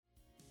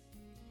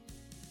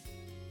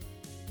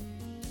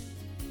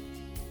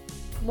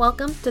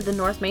Welcome to the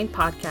North Main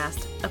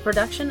Podcast, a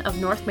production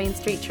of North Main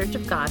Street Church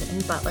of God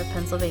in Butler,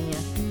 Pennsylvania.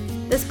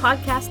 This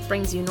podcast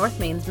brings you North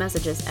Main's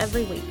messages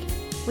every week.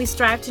 We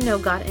strive to know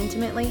God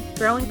intimately,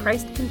 grow in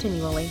Christ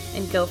continually,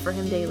 and go for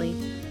Him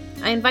daily.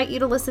 I invite you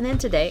to listen in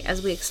today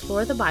as we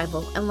explore the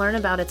Bible and learn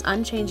about its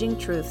unchanging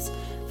truths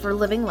for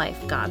living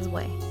life God's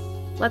way.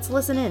 Let's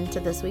listen in to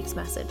this week's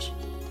message.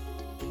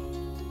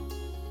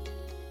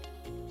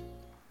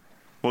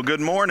 Well,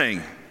 good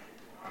morning.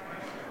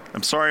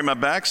 I'm sorry my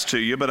back's to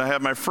you, but I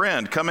have my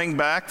friend coming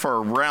back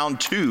for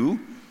round 2,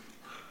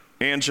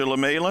 Angela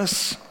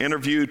Malis,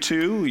 interview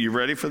 2. You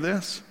ready for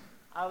this?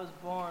 I was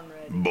born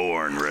ready.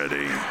 Born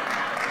ready.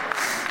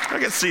 I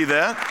can see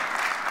that.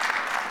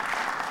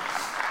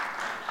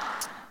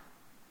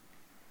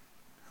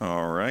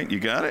 All right, you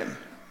got it?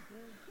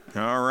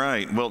 All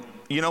right. Well,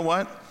 you know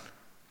what?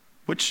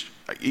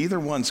 Either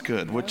one's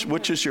good.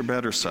 Which is your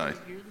better side?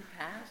 You're the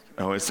pastor.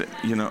 Oh, is it?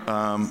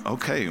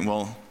 Okay,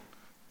 well,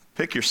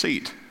 pick your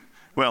seat.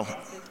 Well,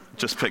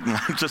 just pick mine.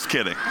 Just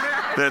kidding.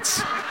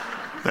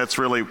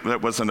 That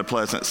wasn't a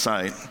pleasant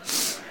sight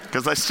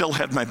because I still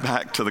had my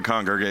back to the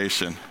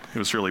congregation. It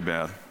was really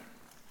bad.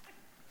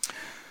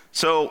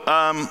 So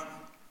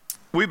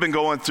we've been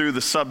going through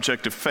the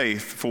subject of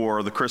faith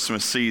for the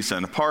Christmas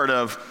season. A part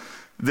of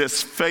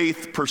this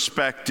faith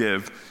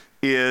perspective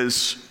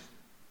is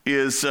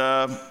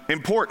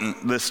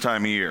important this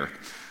time of year.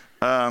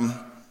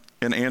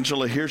 And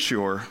Angela, here's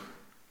your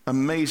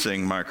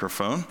amazing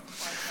microphone.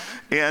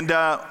 And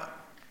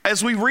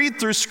as we read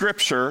through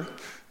Scripture,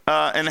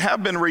 and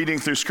have been reading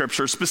through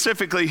Scripture,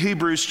 specifically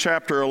Hebrews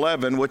chapter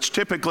 11, which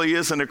typically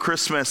isn't a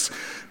Christmas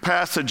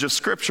passage of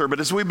Scripture, but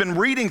as we've been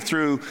reading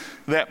through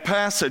that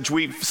passage,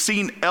 we've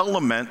seen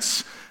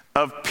elements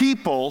of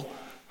people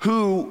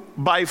who,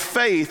 by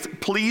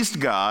faith, pleased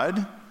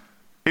God.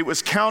 It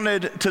was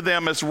counted to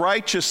them as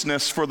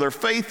righteousness for their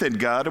faith in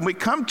God. And we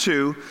come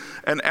to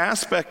an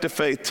aspect of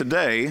faith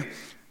today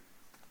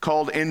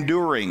called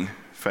enduring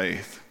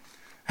faith.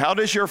 How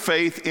does your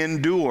faith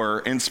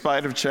endure in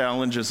spite of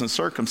challenges and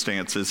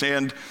circumstances?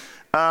 And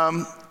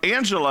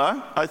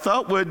Angela, I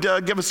thought, would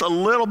give us a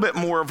little bit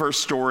more of her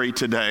story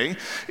today.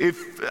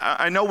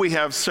 I know we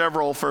have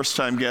several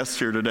first-time guests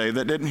here today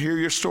that didn't hear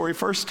your story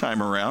first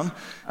time around.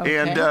 Okay.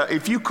 And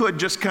if you could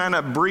just kind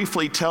of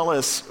briefly tell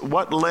us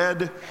what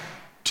led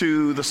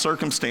to the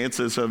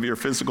circumstances of your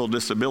physical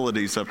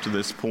disabilities up to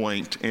this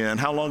point, and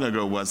how long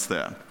ago was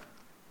that?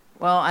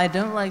 Well, I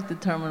don't like the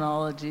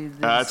terminology.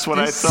 That's what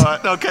I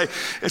thought. Okay,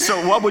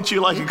 so what would you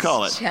like to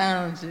call it?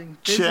 Challenging.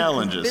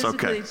 Challenges,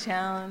 okay. Physically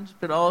challenged,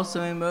 but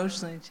also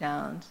emotionally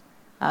challenged.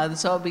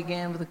 This all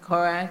began with a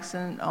car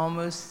accident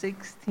almost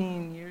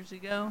 16 years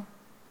ago.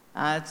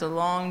 It's a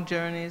long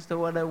journey as to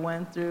what I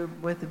went through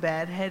with a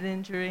bad head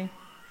injury.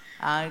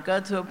 I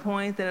got to a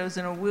point that I was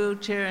in a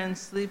wheelchair and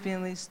sleeping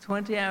at least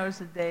 20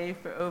 hours a day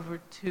for over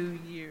 2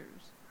 years.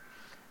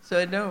 So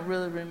I don't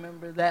really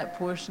remember that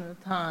portion of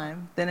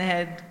time. Then I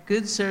had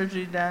good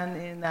surgery done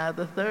in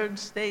the third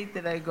state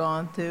that I'd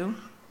gone to.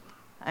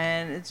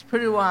 And it's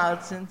pretty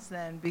wild since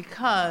then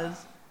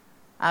because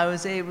I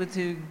was able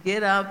to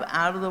get up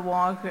out of the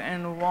walker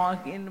and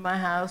walk into my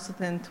house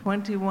within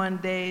 21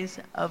 days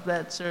of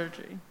that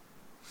surgery.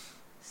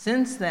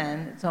 Since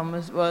then, it's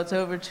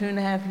over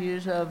 2.5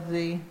 years of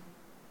the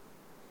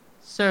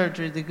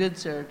surgery, the good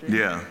surgery.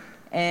 Yeah.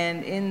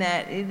 And in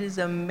that, it is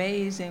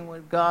amazing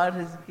what God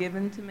has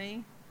given to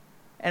me.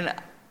 And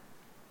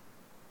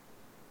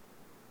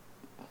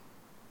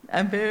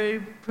I'm very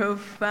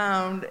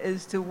profound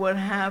as to what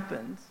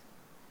happens.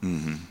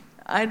 Mm-hmm.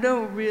 I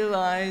don't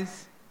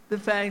realize the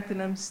fact that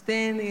I'm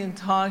standing and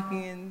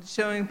talking and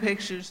showing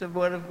pictures of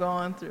what I've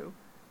gone through.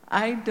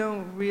 I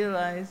don't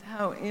realize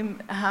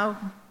how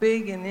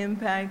big an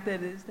impact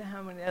that is to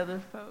how many other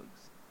folks.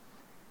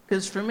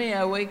 Because for me,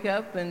 I wake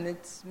up and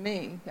it's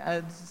me.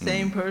 It's the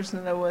same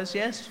person that I was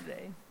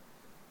yesterday.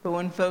 But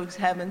when folks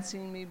haven't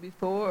seen me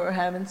before or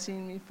haven't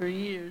seen me for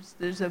years,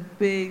 there's a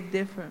big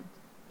difference.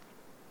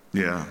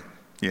 Yeah.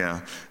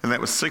 And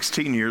that was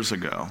 16 years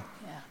ago.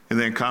 Yeah. And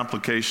then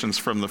complications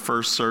from the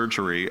first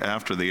surgery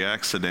after the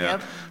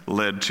accident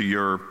led to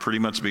your pretty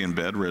much being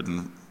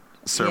bedridden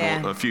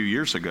a few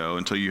years ago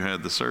until you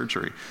had the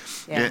surgery.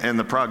 Yeah. And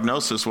the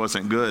prognosis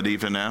wasn't good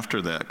even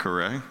after that,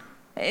 correct?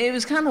 It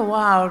was kind of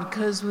wild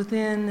because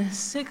within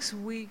 6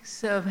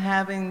 weeks of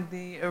having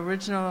the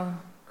original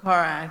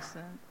car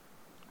accident,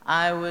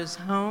 I was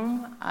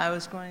home. I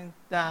was going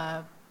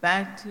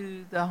back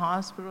to the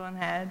hospital and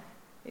had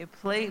a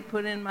plate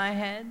put in my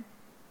head,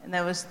 and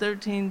that was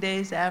 13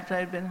 days after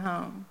I'd been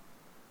home.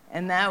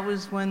 And that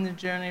was when the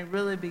journey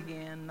really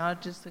began,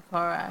 not just the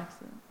car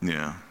accident.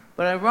 Yeah.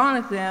 But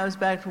ironically, I was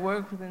back to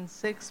work within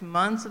 6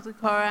 months of the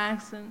car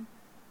accident.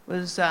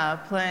 Was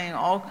playing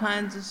all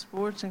kinds of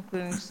sports,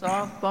 including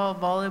softball,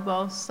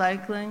 volleyball,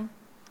 cycling.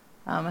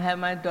 I had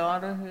my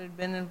daughter who had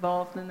been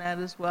involved in that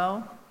as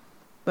well.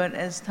 But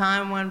as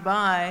time went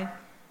by,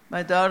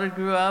 my daughter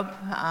grew up.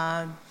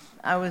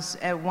 I was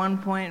at one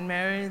point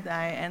married.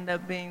 I ended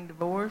up being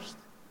divorced.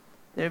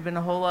 There have been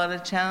a whole lot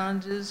of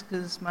challenges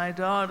because my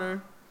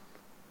daughter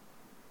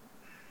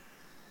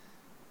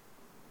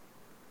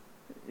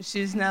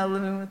She's now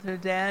living with her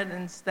dad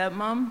and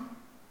stepmom.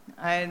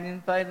 I had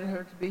invited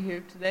her to be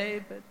here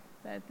today, but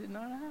that did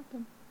not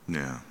happen.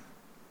 Yeah.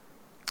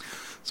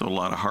 So a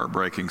lot of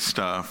heartbreaking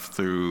stuff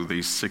through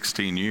these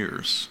 16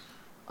 years.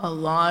 A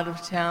lot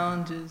of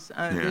challenges.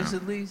 Yeah. There's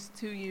at least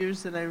 2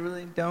 years that I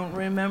really don't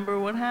remember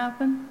what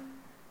happened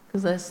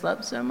because I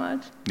slept so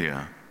much.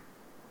 Yeah.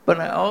 But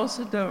I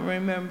also don't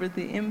remember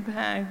the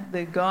impact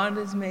that God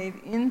has made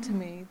into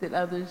me that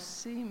others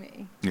see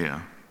me.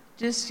 Yeah.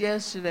 Just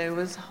yesterday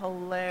was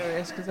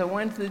hilarious because I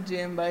went to the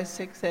gym by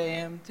 6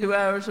 a.m., 2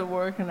 hours of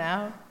working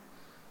out.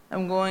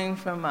 I'm going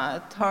from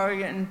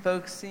Target, and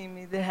folks see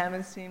me that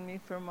haven't seen me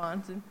for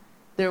months, and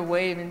they're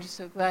waving, just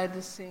so glad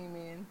to see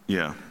me. And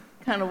Yeah.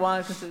 kind of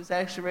wild because it was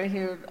actually right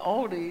here at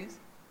Aldi's,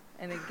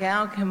 and a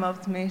gal came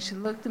up to me, and she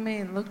looked at me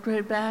and looked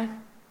right back,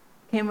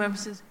 came up and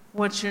says,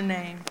 "What's your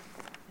name?"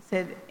 I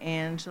said,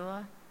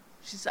 "Angela."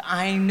 She said,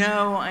 I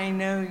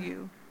know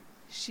you."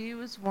 She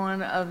was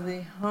one of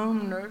the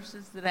home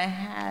nurses that I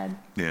had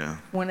Yeah.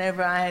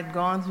 whenever I had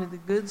gone through the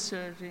good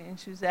surgery, and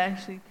she was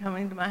actually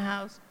coming to my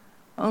house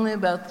only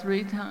about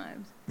 3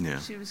 times. Yeah.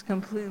 She was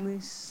completely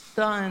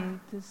stunned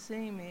to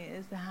see me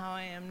as to how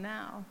I am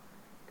now,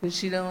 because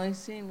she'd only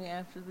seen me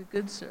after the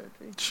good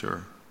surgery.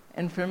 Sure.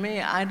 And for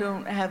me, I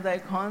don't have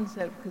that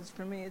concept, because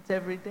for me, it's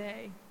every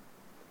day.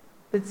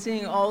 But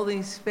seeing all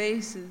these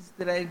faces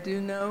that I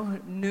do know,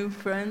 new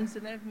friends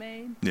that I've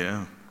made,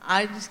 Yeah.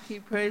 I just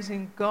keep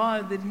praising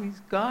God that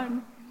He's got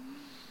me.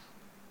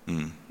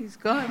 He's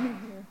got me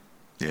here.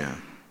 Yeah.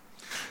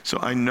 So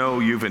I know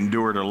you've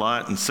endured a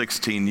lot in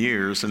 16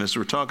 years, and as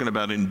we're talking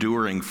about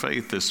enduring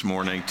faith this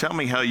morning, tell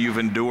me how you've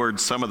endured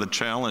some of the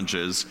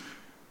challenges,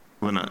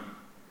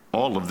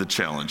 all of the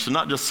challenges,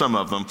 not just some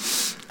of them,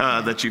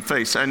 that you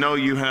face. I know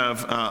you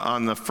have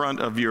on the front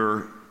of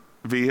your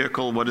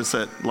vehicle, what is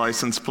that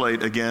license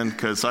plate again?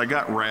 Because I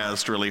got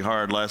razzed really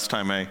hard last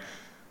time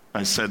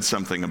I said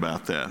something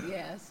about that.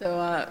 Yeah,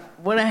 so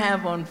what I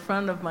have on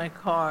front of my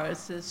car, it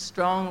says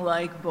 "Strong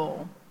like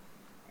bull."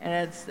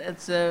 And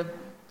it's a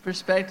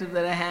perspective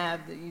that I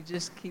have that you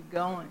just keep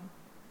going.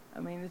 I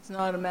mean, it's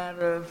not a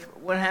matter of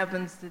what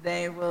happens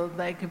today, well,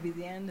 that could be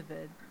the end of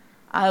it.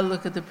 I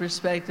look at the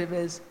perspective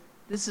as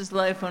this is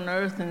life on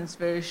earth, and it's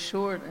very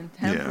short and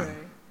temporary.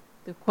 Yeah.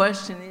 The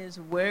question is,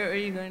 where are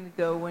you going to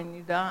go when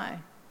you die?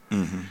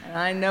 Mm-hmm. And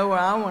I know where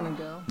I want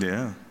to go.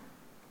 Yeah.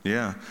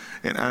 Yeah.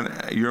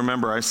 And you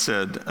remember I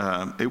said,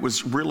 it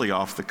was really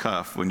off the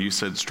cuff when you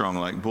said strong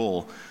like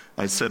bull.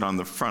 I said on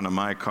the front of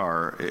my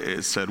car,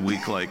 it said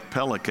weak like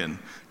pelican,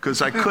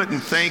 because I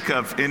couldn't think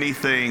of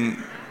anything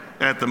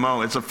at the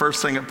moment. It's the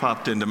first thing that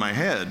popped into my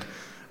head.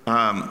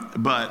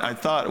 But I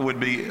thought it would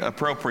be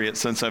appropriate,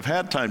 since I've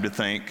had time to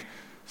think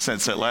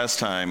since that last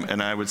time,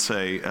 and I would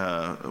say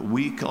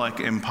weak like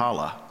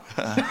impala.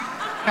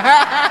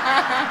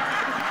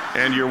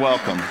 And you're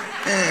welcome.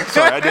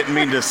 Sorry, I didn't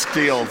mean to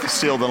steal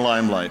the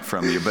limelight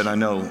from you, but I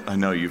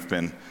know you've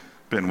been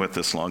with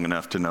us long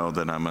enough to know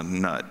that I'm a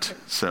nut.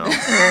 So,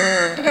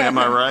 am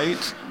I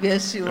right?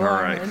 Yes, you are.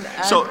 All right.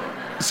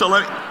 So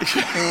let me.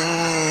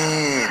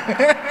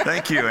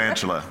 Thank you,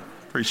 Angela.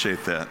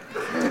 Appreciate that.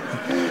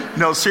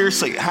 No,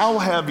 seriously, how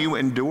have you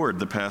endured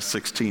the past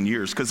 16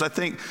 years? Because I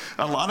think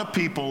a lot of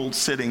people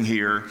sitting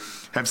here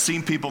have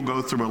seen people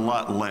go through a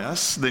lot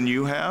less than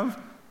you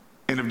have,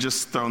 and have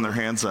just thrown their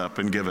hands up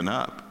and given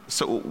up.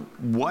 So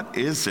what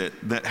is it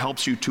that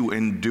helps you to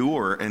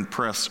endure and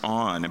press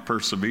on and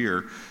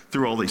persevere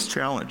through all these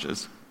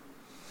challenges?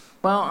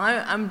 Well,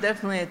 I'm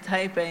definitely a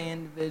type A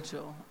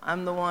individual.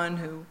 I'm the one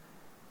who,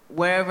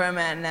 wherever I'm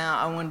at now,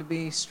 I want to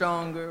be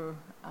stronger,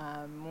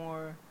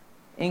 more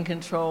in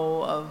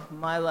control of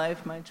my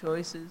life, my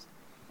choices.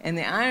 And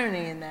the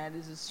irony in that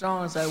is, as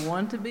strong as I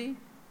want to be,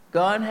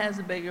 God has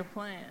a bigger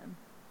plan.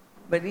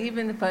 But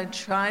even if I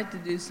tried to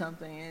do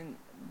something, and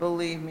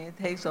believe me, it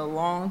takes a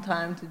long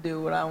time to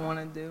do what I want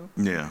to do.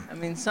 Yeah. I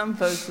mean, some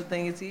folks would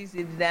think it's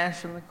easy to dash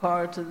from the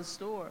car to the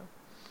store,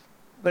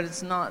 but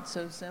it's not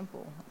so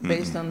simple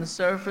based on the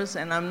surface.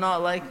 And I'm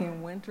not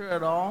liking winter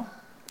at all.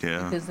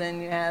 Yeah. Because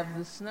then you have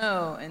the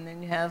snow, and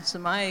then you have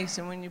some ice,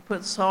 and when you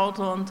put salt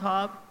on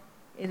top,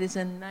 it is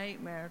a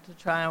nightmare to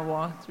try and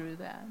walk through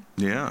that.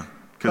 Yeah.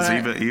 Because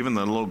even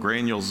the little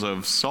granules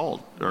of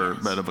salt are a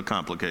bit of a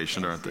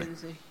complication, aren't they? It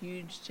is a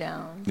huge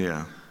challenge.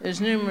 Yeah.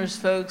 There's numerous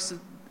folks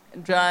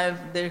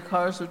that their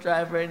cars will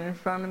drive right in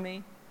front of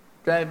me,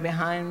 drive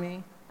behind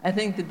me. I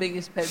think the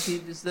biggest pet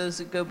peeve is those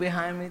that go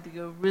behind me, that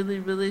go really,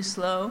 really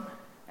slow.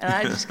 And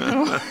I just kind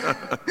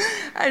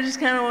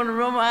of want to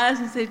roll my eyes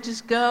and say,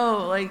 just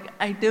go. Like,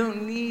 I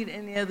don't need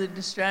any other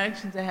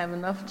distractions. I have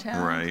enough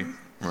challenges.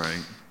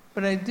 Right.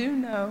 But I do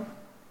know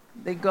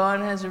that God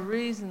has a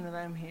reason that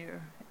I'm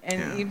here.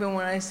 And even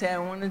when I say I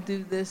want to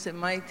do this, it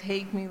might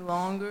take me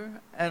longer.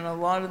 And a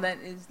lot of that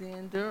is the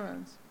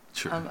endurance.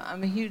 Sure.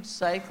 I'm a huge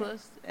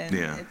cyclist, and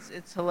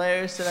it's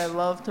hilarious that I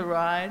love to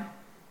ride,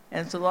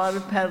 and it's a lot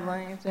of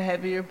pedaling. It's a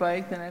heavier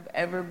bike than I've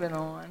ever been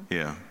on.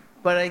 Yeah.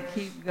 But I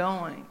keep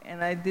going,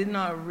 and I did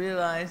not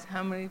realize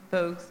how many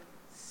folks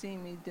see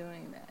me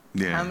doing that.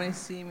 Yeah. How many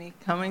see me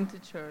coming to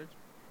church,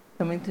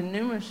 coming to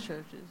numerous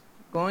churches,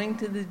 going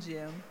to the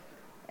gym,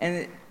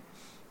 and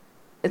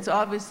it's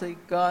obviously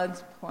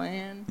God's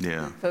plan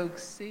that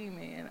folks see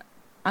me, and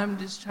I'm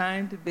just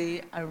trying to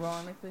be,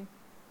 ironically,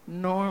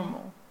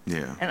 normal.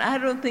 Yeah. And I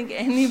don't think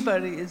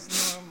anybody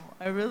is normal.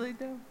 I really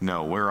don't.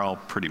 No, we're all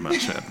pretty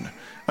much having.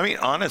 I mean,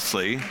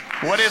 honestly,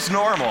 what is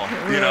normal?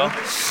 You know,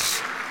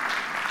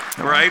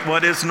 right?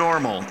 What is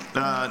normal?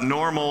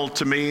 Normal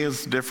to me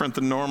is different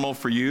than normal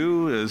for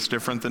you. Is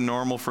different than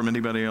normal from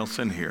anybody else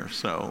in here.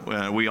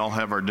 So we all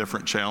have our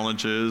different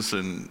challenges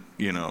and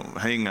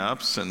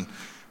hang-ups and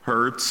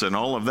hurts and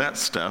all of that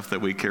stuff that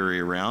we carry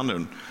around.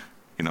 And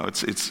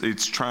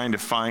it's trying to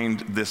find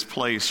this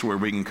place where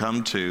we can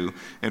come to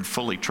and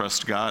fully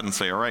trust God and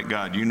say, all right,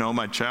 God, you know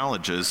my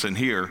challenges, and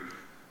here,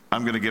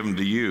 I'm going to give them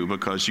to you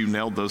because you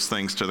nailed those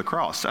things to the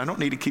cross. I don't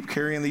need to keep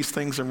carrying these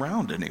things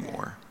around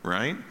anymore,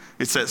 right?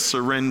 It's that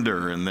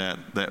surrender and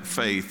that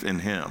faith in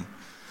Him.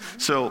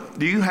 So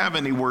do you have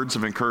any words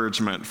of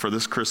encouragement for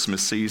this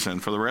Christmas season,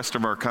 for the rest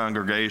of our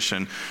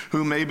congregation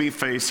who may be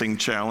facing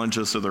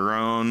challenges of their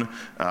own,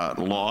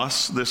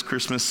 loss this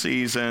Christmas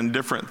season,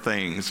 different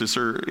things? Is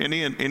there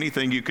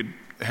anything you could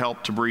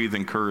help to breathe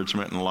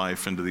encouragement and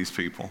life into these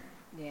people?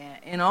 Yeah,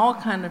 in all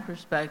kind of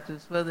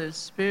perspectives, whether it's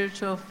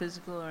spiritual,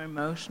 physical, or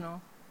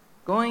emotional,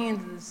 going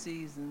into the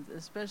seasons,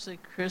 especially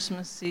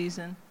Christmas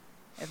season,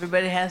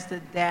 everybody has to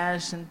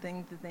dash and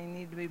think that they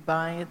need to be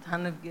buying a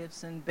ton of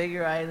gifts and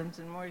bigger items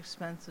and more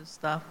expensive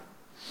stuff.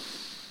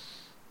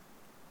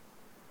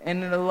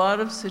 And in a lot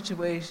of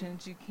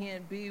situations, you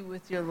can't be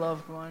with your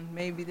loved one.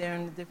 Maybe they're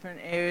in a different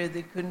area,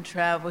 they couldn't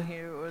travel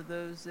here, or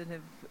those that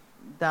have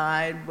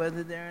died,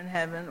 whether they're in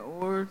heaven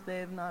or if they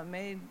have not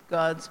made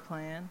God's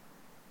plan.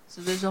 So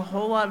there's a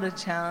whole lot of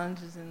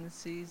challenges in the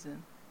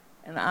season.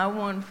 And I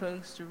want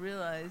folks to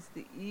realize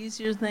the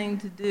easier thing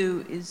to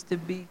do is to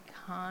be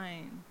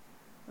kind.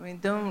 I mean,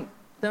 don't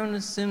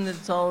assume that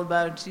it's all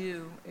about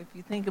you. If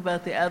you think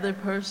about the other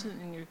person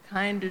and you're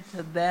kinder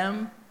to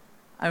them,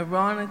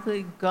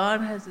 ironically,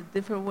 God has a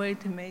different way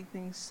to make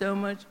things so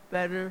much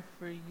better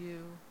for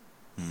you.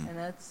 And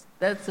that's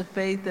the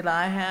faith that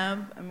I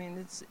have. I mean,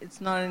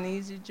 it's not an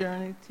easy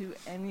journey to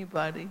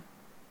anybody,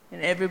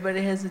 and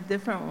everybody has a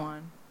different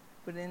one.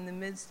 But in the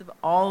midst of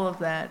all of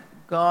that,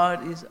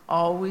 God is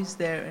always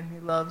there, and He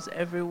loves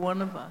every one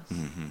of us.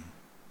 Mm-hmm.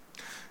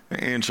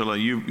 Angela,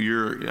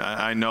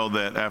 I know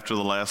that after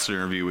the last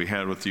interview we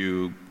had with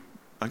you,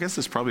 I guess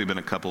it's probably been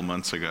a couple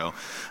months ago,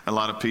 a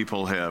lot of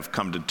people have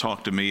come to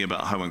talk to me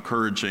about how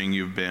encouraging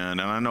you've been,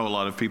 and I know a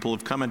lot of people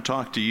have come and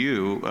talked to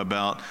you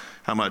about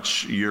how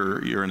much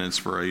you're an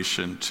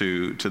inspiration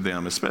to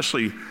them,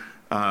 especially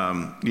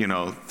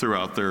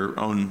throughout their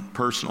own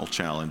personal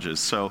challenges.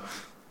 So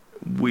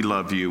we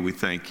love you, we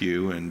thank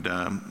you,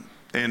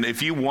 and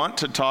if you want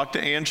to talk to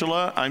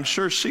Angela, I'm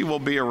sure she will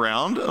be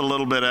around a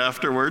little bit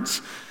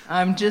afterwards.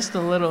 I'm just a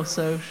little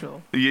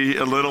social. A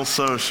little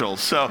social.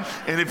 So,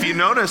 and if you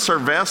notice her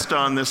vest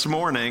on this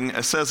morning,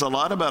 it says a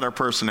lot about her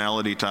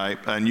personality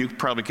type, and you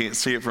probably can't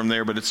see it from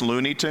there, but it's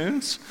Looney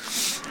Tunes.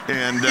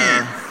 And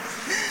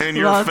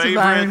your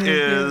favorite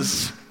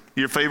is...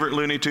 Your favorite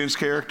Looney Tunes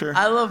character?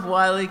 I love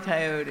Wile E.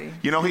 Coyote.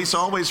 He's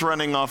always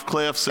running off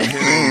cliffs and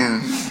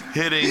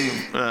hitting.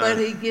 But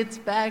he gets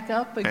back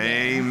up again.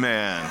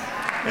 Amen.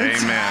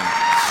 Amen.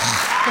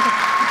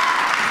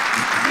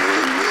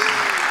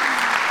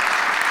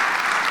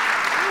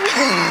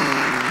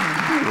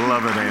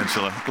 Love it,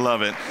 Angela.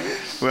 Love it.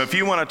 Well, if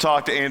you want to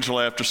talk to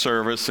Angela after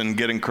service and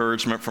get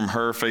encouragement from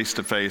her face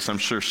to face, I'm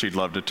sure she'd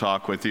love to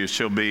talk with you.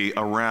 She'll be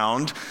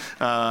around.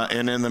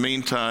 And in the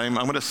meantime,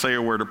 I'm going to say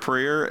a word of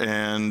prayer,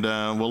 and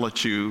we'll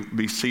let you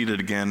be seated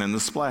again in the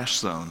splash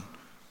zone,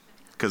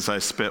 because I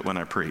spit when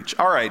I preach.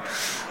 All right.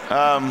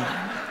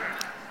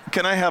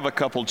 Can I have a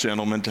couple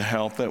gentlemen to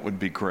help? That would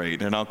be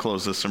great. And I'll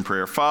close this in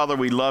prayer. Father,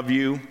 we love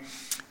you.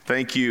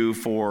 Thank you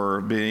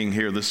for being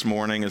here this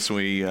morning as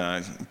we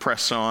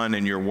press on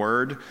in your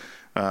word.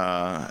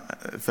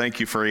 Thank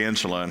you for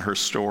Angela and her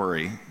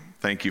story.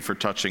 Thank you for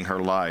touching her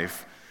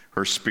life,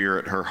 her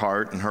spirit, her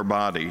heart, and her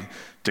body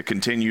to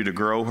continue to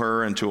grow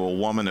her into a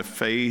woman of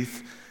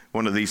faith,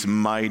 one of these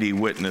mighty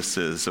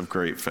witnesses of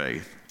great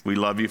faith. We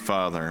love you,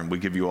 Father, and we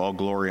give you all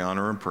glory,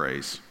 honor, and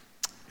praise.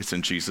 It's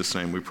in Jesus'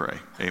 name we pray.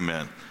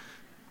 Amen.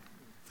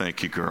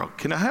 Thank you, girl.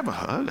 Can I have a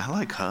hug? I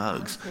like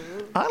hugs.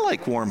 I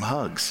like warm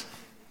hugs.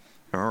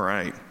 All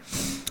right.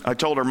 I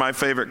told her my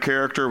favorite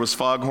character was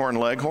Foghorn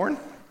Leghorn.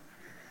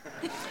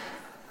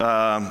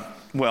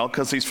 Well,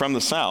 because he's from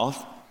the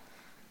South,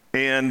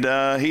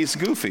 and he's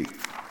goofy,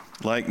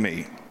 like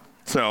me.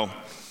 So,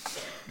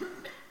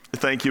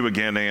 thank you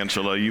again,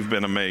 Angela. You've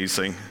been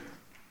amazing.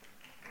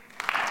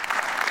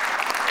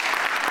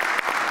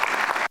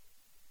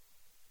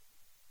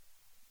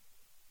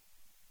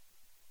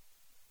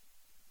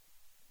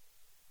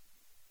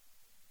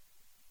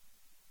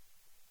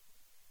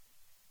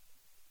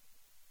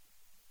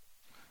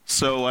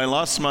 So I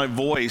lost my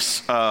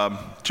voice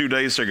 2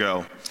 days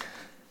ago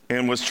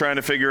and was trying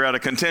to figure out a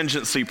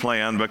contingency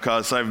plan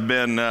because I've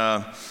been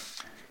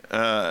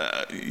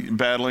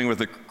battling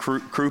with a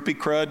creepy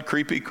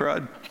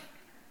crud.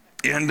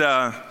 And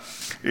yeah,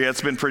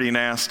 it's been pretty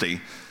nasty.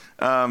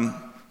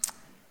 I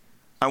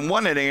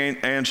wanted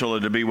Angela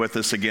to be with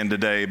us again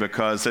today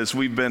because as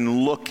we've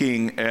been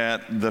looking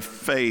at the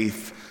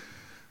faith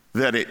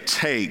that it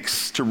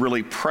takes to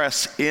really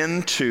press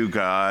into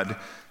God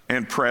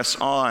and press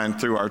on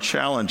through our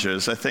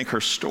challenges, I think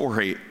her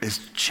story is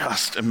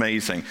just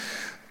amazing.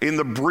 In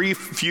the brief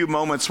few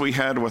moments we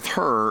had with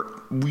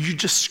her, you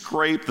just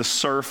scrape the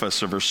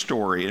surface of her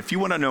story. If you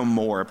want to know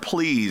more,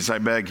 please, I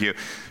beg you,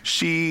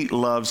 she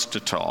loves to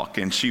talk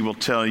and she will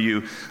tell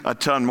you a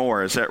ton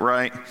more. Is that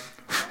right?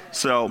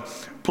 So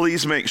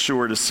please make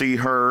sure to see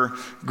her,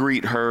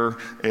 greet her,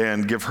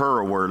 and give her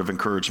a word of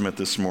encouragement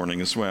this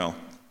morning as well.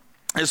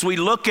 As we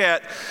look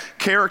at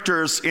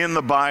characters in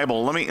the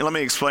Bible, let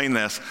me explain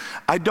this.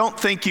 I don't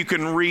think you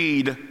can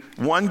read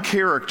one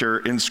character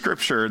in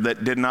Scripture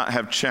that did not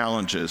have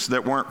challenges,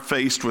 that weren't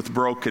faced with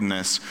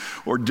brokenness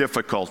or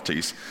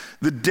difficulties.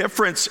 The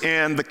difference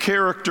in the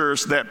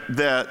characters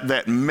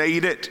that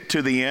made it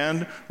to the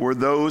end were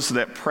those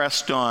that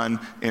pressed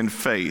on in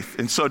faith.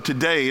 And so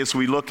today, as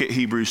we look at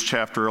Hebrews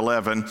chapter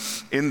 11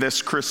 in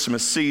this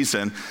Christmas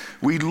season,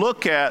 we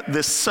look at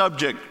this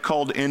subject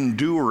called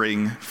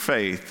enduring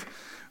faith.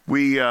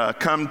 We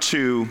come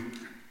to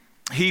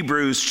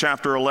Hebrews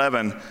chapter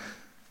 11,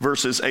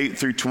 verses 8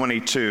 through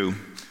 22,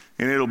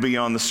 and it'll be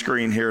on the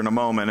screen here in a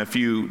moment. If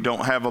you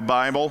don't have a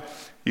Bible,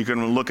 you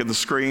can look at the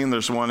screen.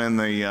 There's one in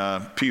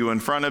the pew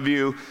in front of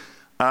you.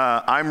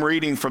 I'm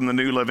reading from the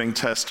New Living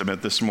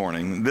Testament this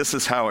morning. This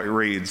is how it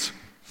reads.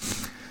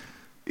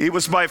 It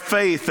was by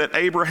faith that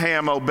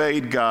Abraham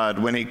obeyed God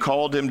when he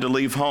called him to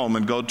leave home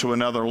and go to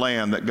another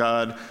land that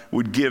God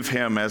would give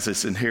him as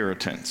his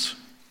inheritance.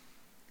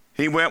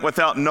 He went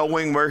without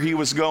knowing where he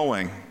was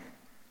going.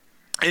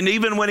 And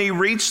even when he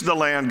reached the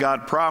land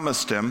God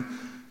promised him,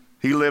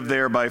 he lived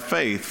there by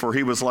faith, for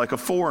he was like a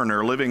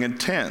foreigner living in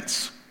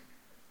tents.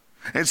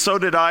 And so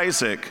did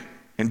Isaac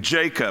and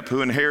Jacob,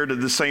 who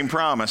inherited the same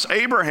promise.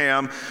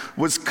 Abraham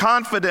was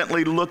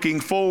confidently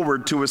looking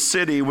forward to a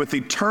city with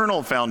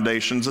eternal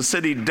foundations, a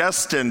city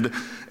destined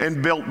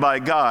and built by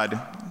God.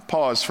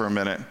 Pause for a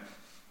minute.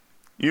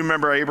 You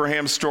remember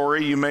Abraham's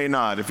story? You may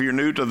not. If you're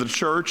new to the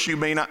church, you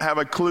may not have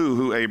a clue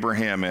who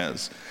Abraham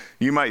is.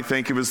 You might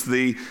think he was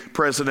the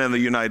president of the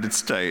United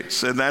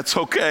States, and that's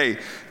okay.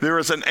 There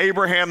is an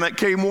Abraham that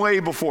came way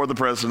before the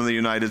president of the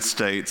United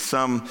States,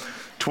 some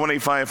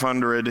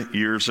 2,500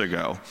 years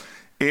ago.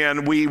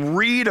 And we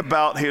read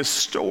about his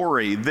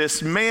story.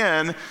 This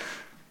man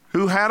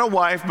who had a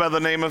wife by the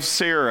name of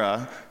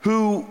Sarah,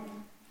 who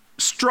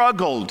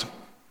struggled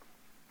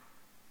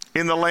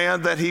in the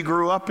land that he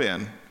grew up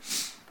in.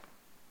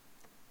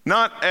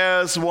 Not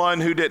as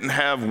one who didn't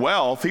have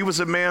wealth. He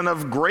was a man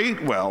of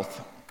great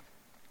wealth.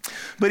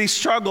 But he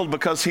struggled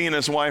because he and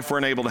his wife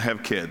weren't able to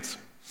have kids.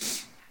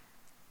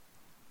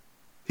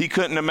 He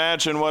couldn't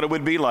imagine what it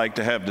would be like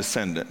to have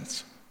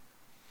descendants.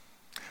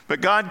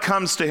 But God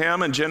comes to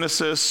him in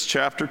Genesis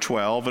chapter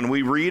 12, and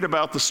we read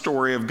about the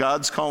story of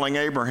God's calling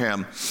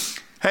Abraham.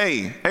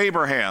 Hey,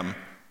 Abraham,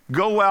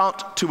 go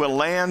out to a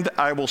land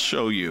I will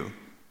show you.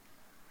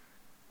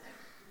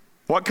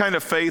 What kind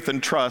of faith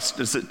and trust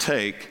does it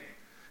take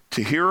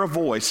to hear a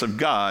voice of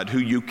God who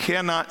you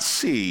cannot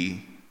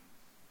see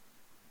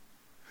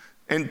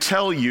and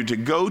tell you to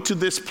go to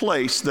this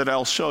place that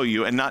I'll show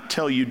you and not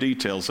tell you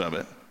details of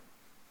it?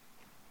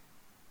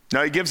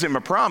 Now he gives him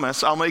a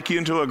promise. I'll make you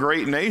into a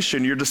great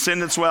nation. Your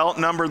descendants will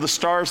outnumber the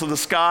stars of the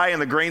sky and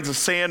the grains of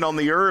sand on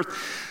the earth.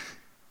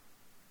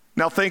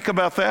 Now think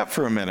about that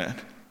for a minute.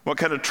 What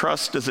kind of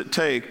trust does it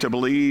take to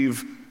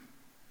believe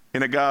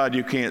in a God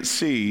you can't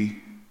see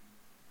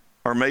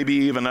or maybe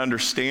even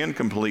understand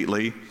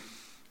completely,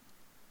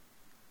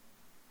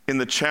 in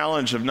the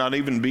challenge of not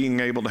even being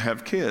able to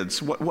have kids?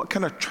 What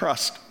kind of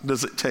trust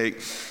does it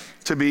take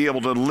to be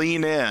able to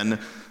lean in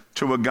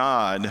to a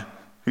God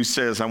who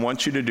says, I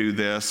want you to do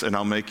this and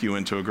I'll make you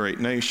into a great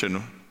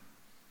nation?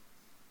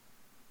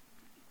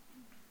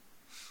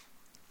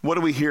 What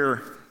do we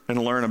hear and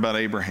learn about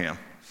Abraham?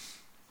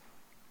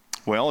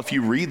 Well, if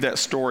you read that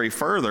story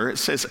further, it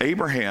says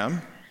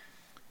Abraham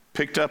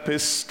picked up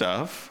his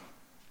stuff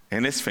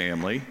and his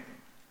family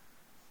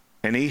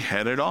and he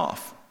headed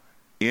off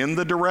in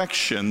the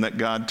direction that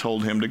God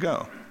told him to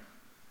go.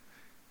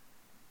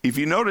 If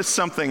you notice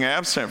something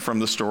absent from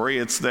the story,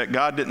 it's that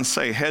God didn't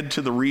say head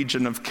to the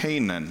region of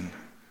Canaan.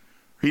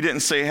 He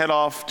didn't say head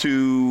off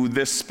to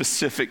this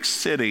specific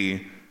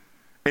city.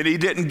 And he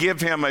didn't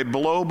give him a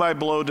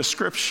blow-by-blow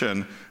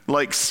description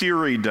like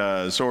Siri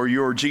does or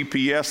your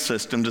GPS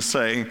system to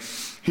say,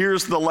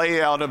 here's the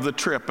layout of the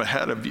trip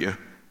ahead of you.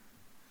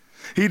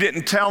 He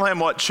didn't tell him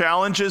what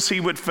challenges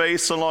he would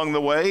face along the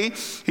way.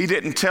 He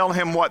didn't tell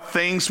him what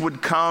things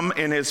would come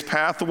in his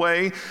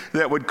pathway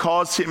that would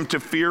cause him to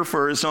fear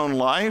for his own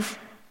life.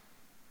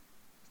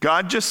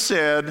 God just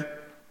said,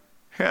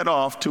 head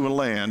off to a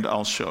land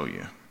I'll show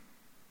you.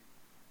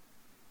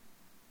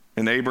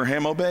 And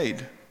Abraham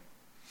obeyed.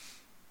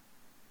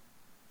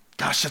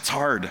 Gosh, it's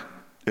hard,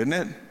 isn't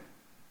it?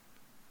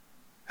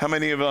 How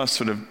many of us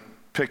would have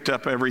picked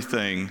up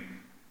everything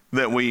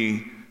that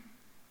we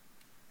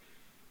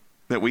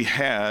that we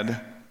had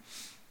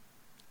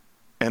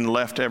and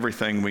left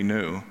everything we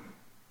knew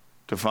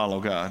to follow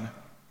God.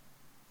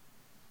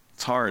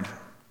 It's hard.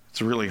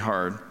 It's really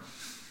hard.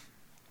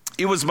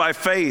 It was by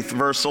faith,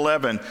 verse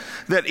 11,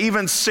 that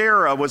even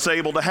Sarah was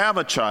able to have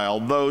a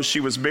child, though she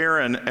was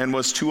barren and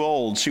was too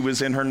old. She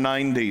was in her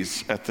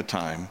 90s at the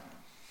time.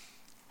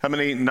 How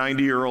many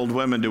 90-year-old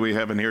women do we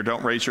have in here?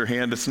 Don't raise your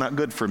hand. It's not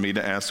good for me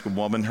to ask a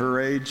woman her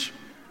age.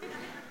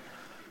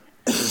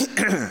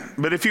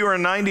 But if you were a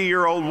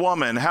 90-year-old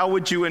woman, how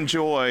would you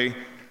enjoy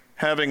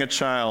having a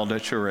child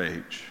at your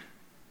age?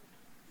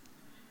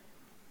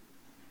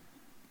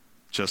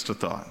 Just a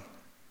thought.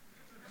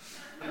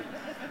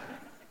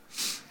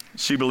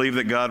 She believed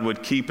that God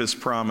would keep his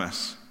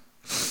promise.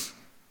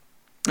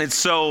 And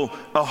so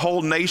a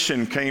whole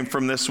nation came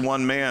from this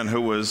one man who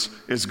was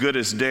as good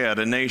as dead,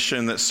 a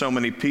nation that so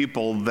many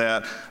people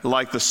that,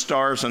 like the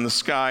stars in the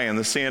sky and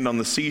the sand on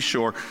the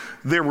seashore,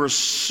 there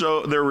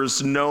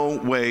was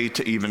no way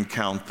to even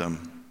count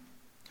them.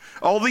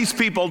 All these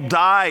people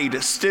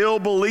died still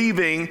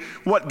believing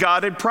what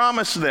God had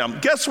promised them.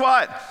 Guess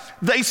what?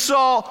 They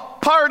saw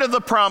part of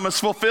the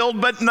promise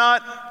fulfilled, but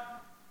not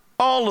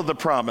all of the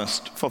promise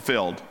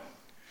fulfilled.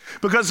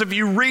 Because if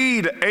you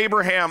read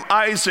Abraham,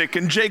 Isaac,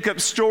 and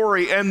Jacob's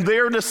story and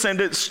their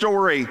descendants'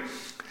 story,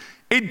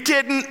 it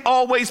didn't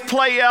always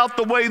play out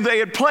the way they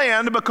had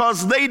planned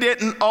because they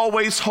didn't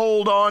always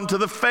hold on to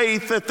the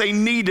faith that they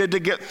needed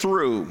to get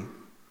through.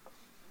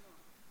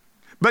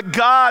 But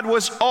God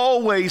was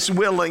always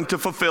willing to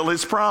fulfill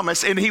his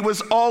promise, and he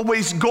was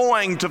always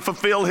going to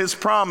fulfill his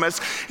promise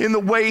in the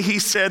way he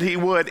said he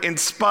would, in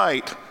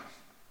spite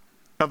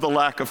of the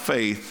lack of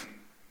faith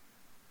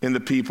in the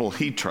people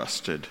he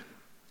trusted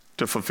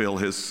to fulfill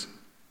his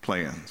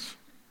plans.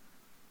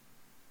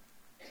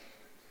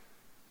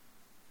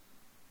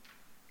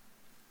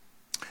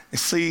 You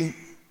see,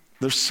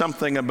 there's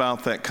something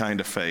about that kind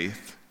of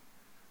faith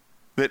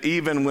that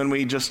even when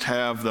we just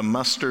have the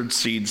mustard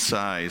seed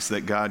size,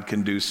 that God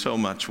can do so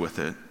much with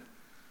it.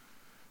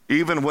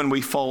 Even when we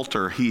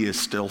falter, he is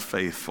still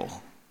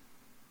faithful.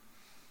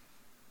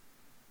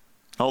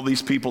 All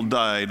these people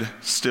died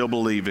still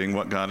believing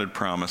what God had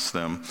promised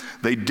them.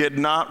 They did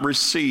not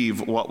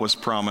receive what was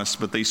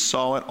promised, but they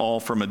saw it all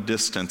from a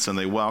distance and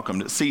they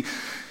welcomed it. See,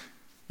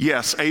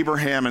 yes,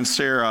 Abraham and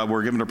Sarah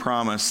were given a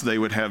promise they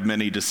would have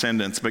many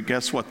descendants, but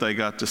guess what they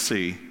got to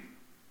see?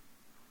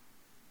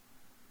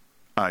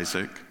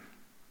 Isaac.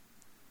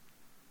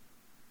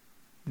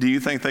 Do you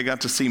think they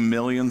got to see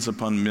millions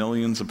upon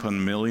millions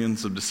upon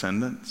millions of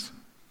descendants?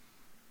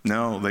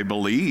 No, they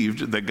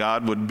believed that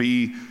God would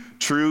be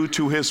true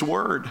to his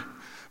word,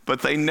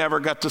 but they never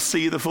got to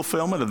see the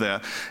fulfillment of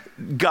that.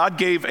 God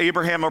gave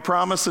Abraham a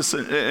promise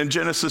in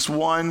Genesis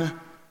 12,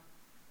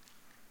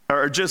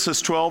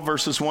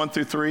 verses 1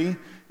 through 3,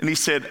 and he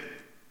said,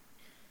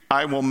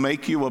 I will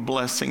make you a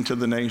blessing to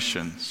the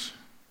nations.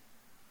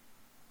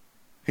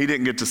 He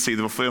didn't get to see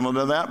the fulfillment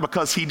of that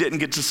because he didn't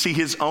get to see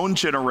his own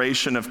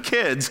generation of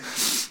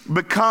kids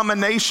become a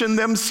nation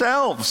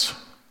themselves.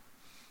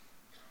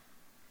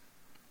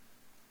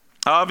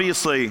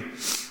 Obviously,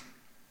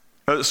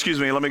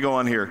 let me go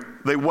on here.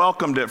 They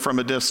welcomed it from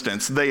a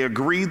distance. They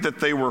agreed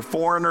that they were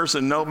foreigners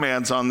and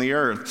nomads on the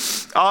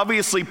earth.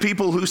 Obviously,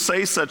 people who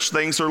say such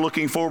things are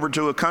looking forward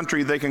to a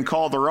country they can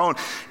call their own.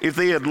 If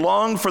they had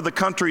longed for the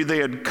country they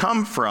had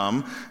come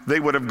from, they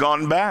would have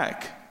gone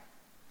back.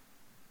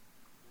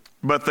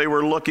 But they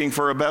were looking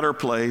for a better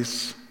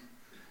place,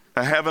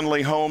 a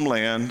heavenly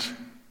homeland.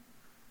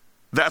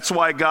 That's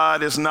why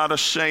God is not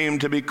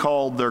ashamed to be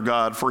called their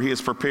God, for he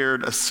has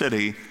prepared a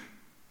city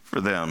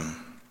for them.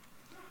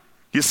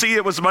 You see,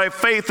 it was by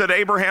faith that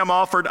Abraham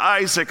offered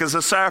Isaac as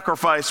a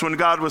sacrifice when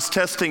God was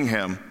testing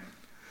him.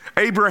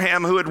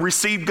 Abraham, who had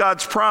received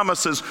God's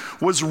promises,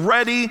 was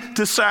ready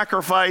to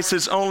sacrifice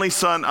his only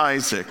son,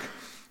 Isaac,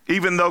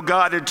 even though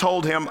God had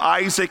told him,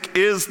 Isaac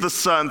is the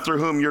son through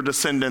whom your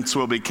descendants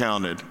will be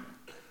counted.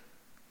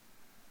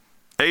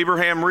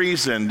 Abraham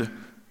reasoned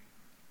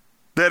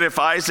that if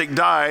Isaac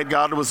died,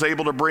 God was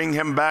able to bring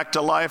him back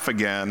to life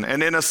again.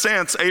 And in a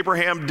sense,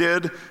 Abraham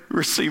did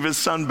receive his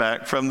son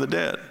back from the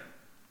dead.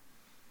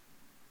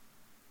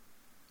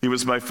 It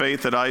was by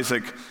faith that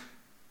Isaac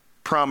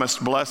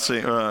promised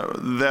blessings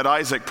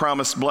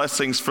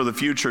for the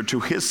future to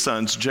his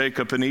sons,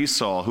 Jacob and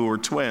Esau, who were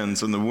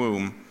twins in the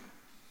womb.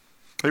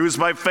 It was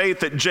by faith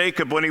that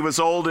Jacob, when he was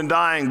old and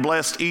dying,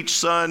 blessed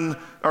each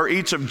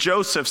of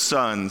Joseph's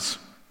sons,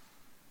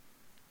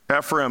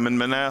 Ephraim and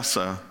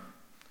Manasseh,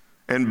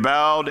 and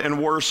bowed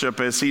in worship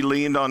as he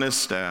leaned on his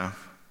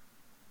staff.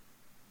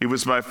 It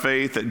was by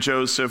faith that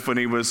Joseph, when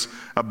he was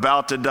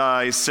about to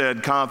die,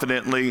 said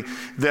confidently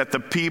that the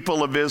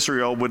people of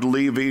Israel would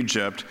leave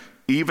Egypt,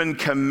 even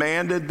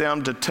commanded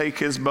them to take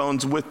his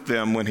bones with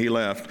them when he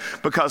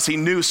left, because he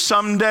knew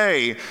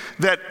someday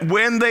that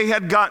when they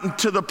had gotten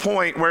to the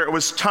point where it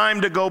was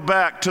time to go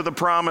back to the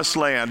promised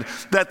land,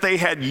 that they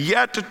had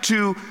yet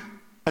to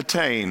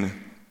attain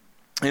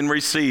and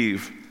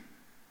receive,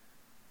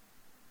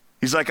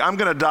 He's like, I'm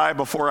going to die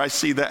before I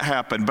see that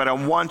happen, but I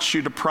want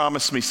you to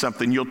promise me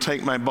something. You'll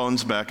take my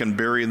bones back and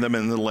bury them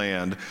in the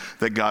land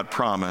that God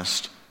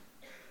promised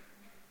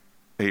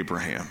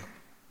Abraham.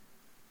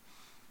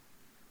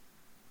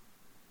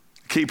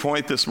 Key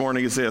point this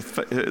morning is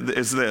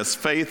this: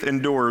 faith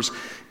endures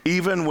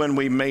even when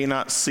we may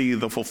not see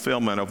the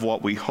fulfillment of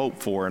what we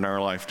hope for in our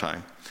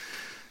lifetime.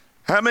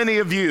 How many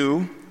of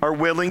you are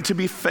willing to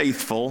be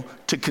faithful,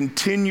 to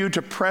continue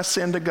to press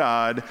into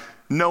God,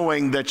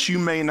 knowing that you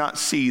may not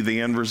see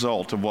the end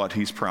result of what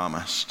he's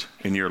promised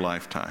in your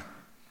lifetime?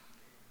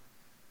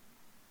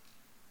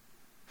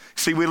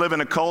 See, we live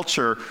in a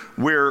culture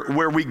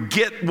where we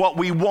get what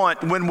we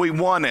want when we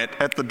want it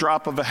at the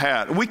drop of a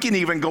hat. We can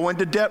even go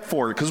into debt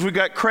for it because we've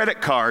got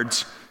credit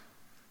cards.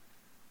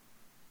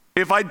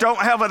 If I don't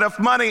have enough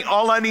money,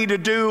 all I need to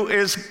do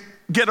is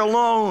get a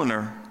loan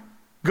or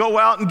go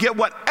out and get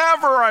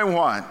whatever I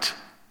want.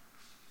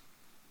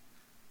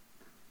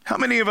 How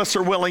many of us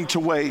are willing to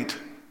wait?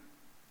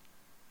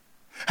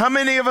 How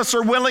many of us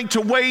are willing to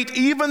wait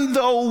even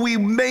though we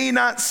may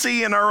not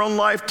see in our own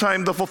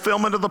lifetime the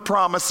fulfillment of the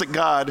promise that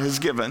God has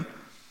given?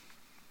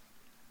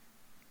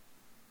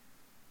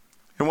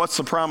 And what's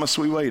the promise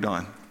we wait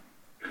on?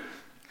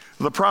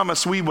 The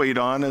promise we wait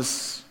on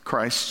is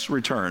Christ's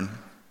return.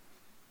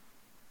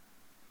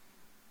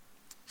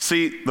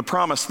 See, the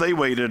promise they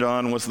waited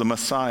on was the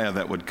Messiah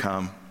that would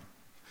come,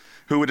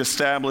 who would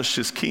establish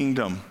his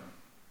kingdom.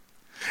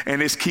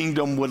 And his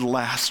kingdom would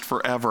last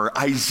forever.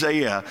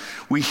 Isaiah,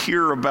 we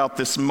hear about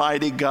this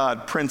mighty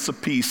God, Prince of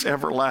Peace,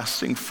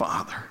 everlasting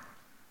Father.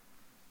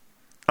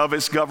 Of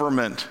his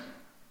government,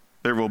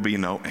 there will be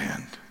no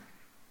end.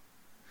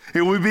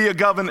 It will be a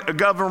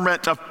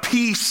government of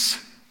peace.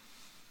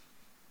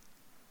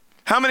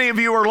 How many of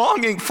you are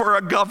longing for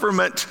a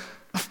government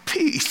of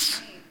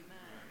peace?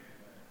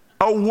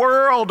 A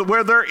world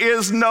where there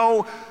is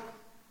no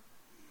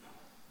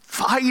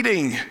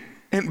fighting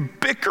and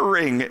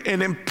bickering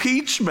and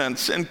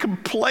impeachments and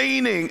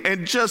complaining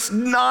and just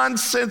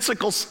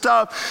nonsensical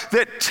stuff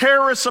that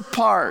tear us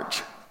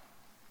apart.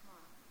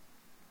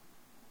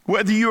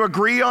 Whether you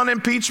agree on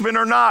impeachment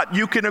or not,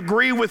 you can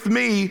agree with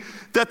me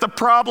that the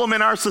problem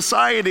in our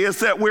society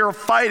is that we're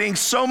fighting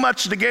so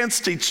much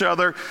against each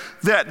other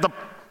that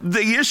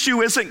the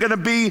issue isn't going to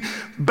be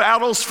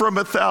battles from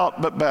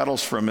without, but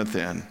battles from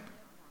within.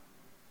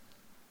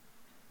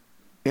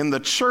 And the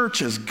church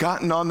has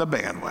gotten on the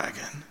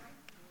bandwagon.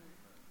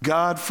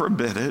 God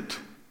forbid it.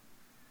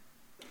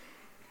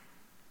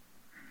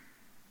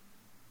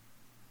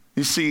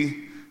 You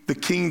see, the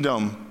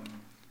kingdom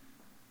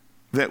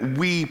that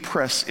we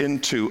press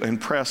into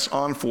and press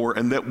on for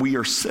and that we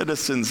are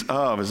citizens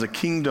of is a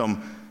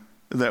kingdom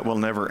that will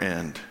never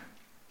end.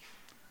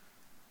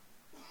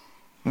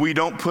 We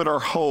don't put our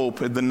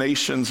hope in the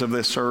nations of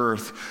this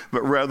earth,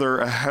 but rather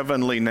a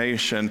heavenly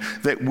nation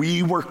that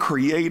we were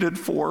created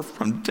for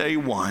from day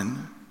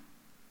one.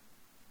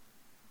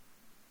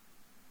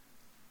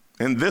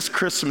 In this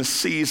Christmas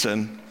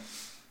season,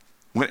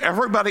 when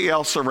everybody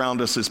else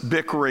around us is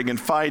bickering and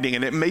fighting,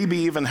 and it may be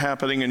even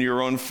happening in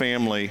your own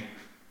family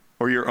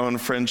or your own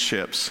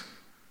friendships,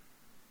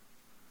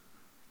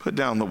 put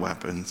down the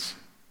weapons.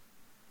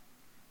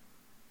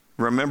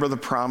 Remember the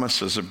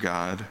promises of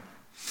God.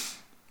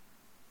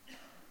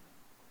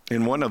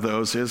 And one of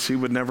those is he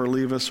would never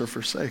leave us or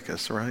forsake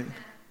us, right?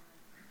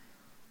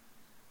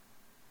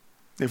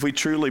 If we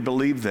truly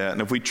believe that,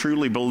 and if we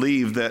truly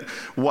believe that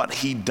what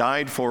he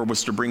died for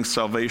was to bring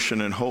salvation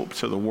and hope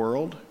to the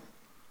world,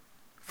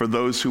 for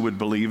those who would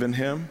believe in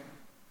him,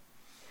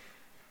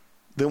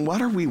 then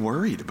what are we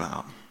worried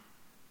about?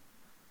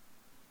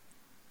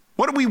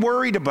 What are we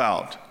worried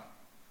about?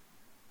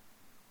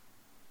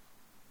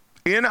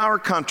 In our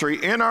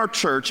country, in our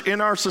church,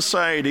 in our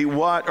society,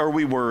 what are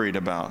we worried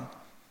about?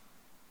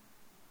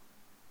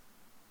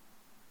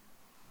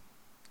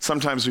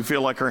 Sometimes we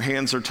feel like our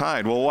hands are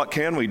tied. Well, what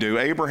can we do?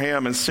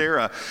 Abraham and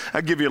Sarah,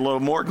 I'll give you a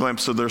little more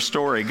glimpse of their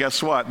story.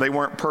 Guess what? They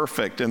weren't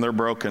perfect in their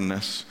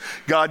brokenness.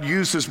 God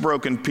uses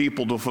broken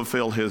people to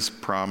fulfill his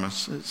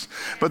promises.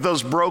 But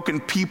those broken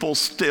people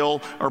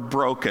still are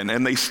broken,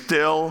 and they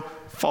still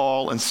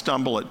fall and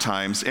stumble at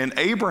times. And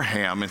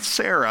Abraham and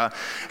Sarah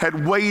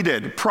had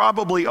waited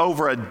probably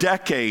over a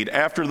decade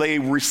after they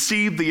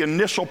received the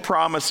initial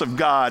promise of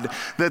God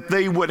that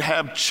they would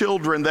have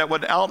children that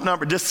would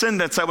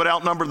descendants that would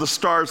outnumber the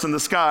stars in the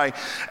sky.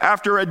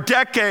 After a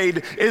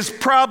decade is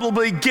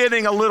probably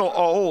getting a little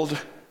old.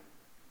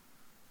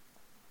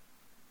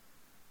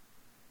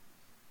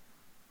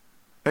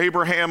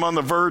 Abraham on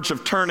the verge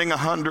of turning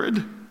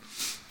 100.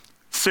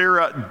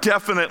 Sarah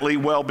definitely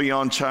well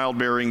beyond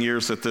childbearing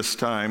years at this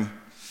time.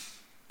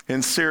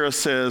 And Sarah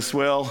says,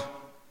 well,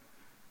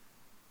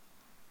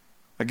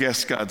 I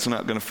guess God's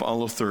not going to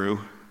follow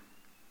through.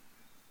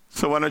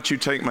 So why don't you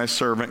take my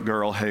servant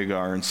girl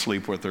Hagar and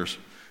sleep with her?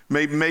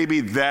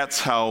 Maybe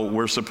that's how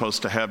we're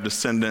supposed to have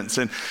descendants.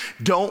 And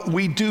don't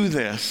we do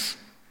this?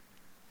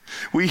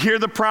 We hear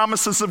the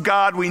promises of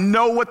God, we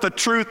know what the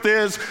truth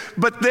is,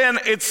 but then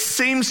it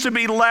seems to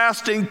be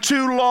lasting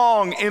too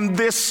long in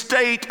this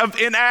state of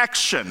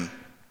inaction.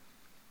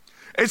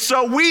 And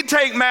so we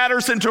take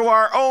matters into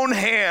our own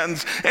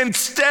hands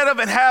instead of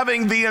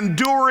having the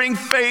enduring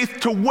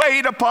faith to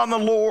wait upon the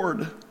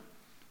Lord.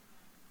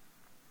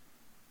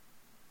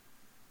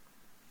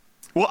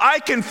 Well, I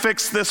can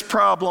fix this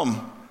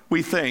problem,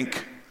 we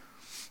think.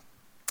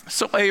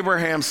 So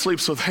Abraham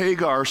sleeps with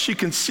Hagar. She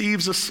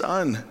conceives a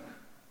son.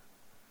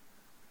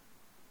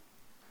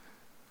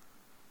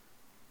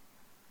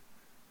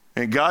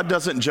 And God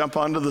doesn't jump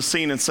onto the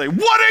scene and say,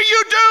 "What are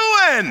you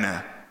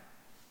doing?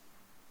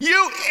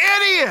 You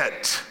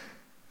idiot!"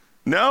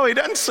 No, he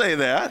doesn't say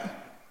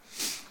that.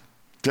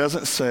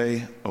 Doesn't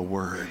say a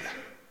word.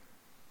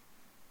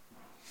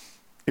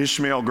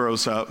 Ishmael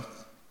grows up,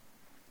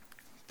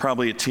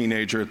 probably a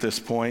teenager at this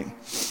point.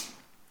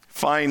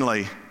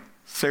 Finally,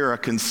 Sarah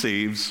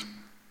conceives,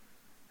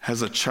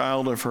 has a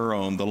child of her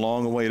own, the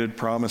long-awaited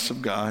promise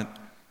of God.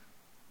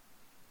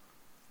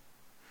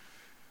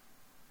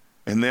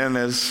 And then,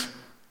 as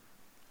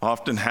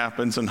often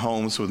happens in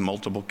homes with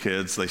multiple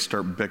kids, they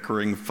start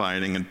bickering,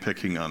 fighting, and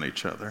picking on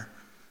each other.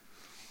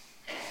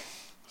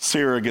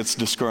 Sarah gets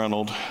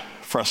disgruntled,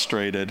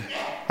 frustrated.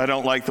 "I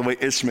don't like the way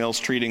Ishmael's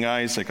treating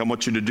Isaac. I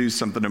want you to do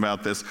something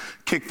about this.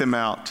 Kick them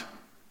out."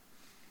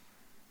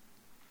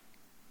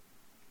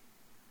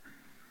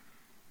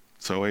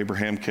 So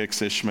Abraham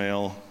kicks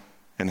Ishmael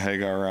and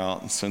Hagar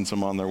out and sends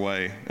them on their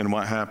way. And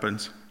what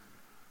happens?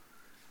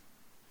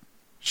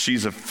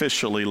 She's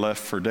officially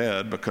left for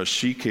dead because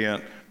she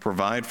can't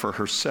provide for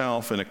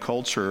herself in a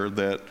culture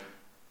that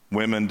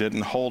women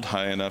didn't hold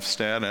high enough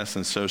status.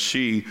 And so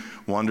she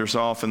wanders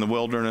off in the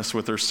wilderness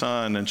with her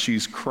son, and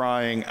she's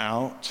crying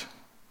out.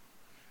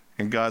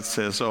 And God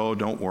says, "Oh,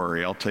 don't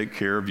worry, I'll take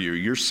care of you.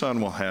 Your son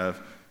will have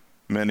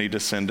many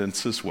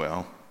descendants as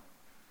well.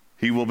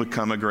 He will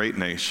become a great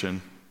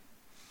nation."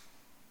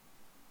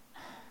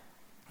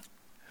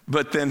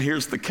 But then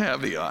here's the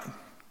caveat.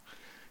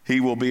 He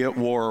will be at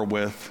war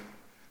with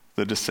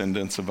the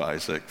descendants of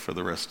Isaac for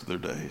the rest of their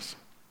days.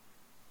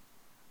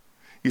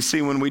 You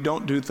see, when we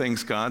don't do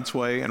things God's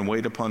way and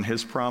wait upon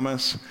his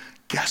promise,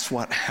 guess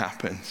what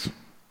happens?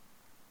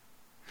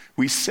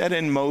 We set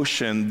in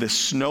motion this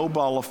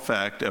snowball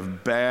effect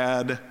of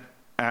bad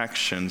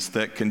actions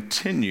that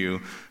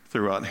continue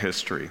throughout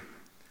history.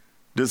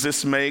 Does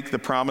this make the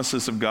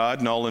promises of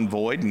God null and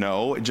void?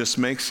 No, it just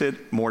makes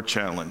it more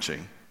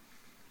challenging.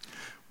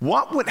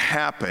 What would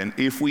happen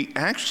if we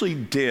actually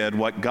did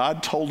what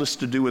God told us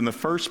to do in the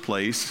first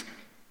place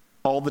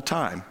all the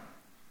time?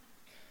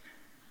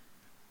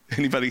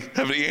 Anybody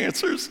have any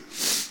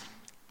answers?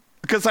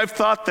 Because I've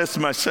thought this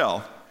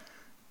myself,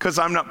 because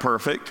I'm not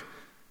perfect.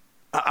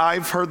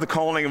 I've heard the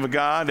calling of a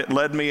God. It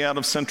led me out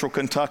of central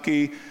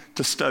Kentucky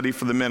to study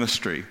for the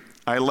ministry.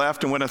 I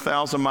left and went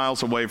 1,000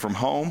 miles away from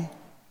home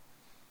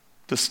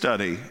to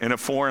study in a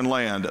foreign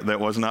land that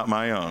was not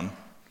my own.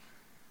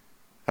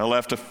 I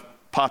left a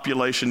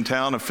population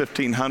town of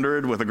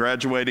 1,500 with a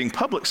graduating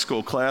public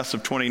school class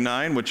of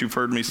 29, which you've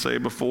heard me say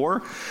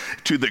before,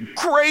 to the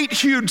great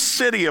huge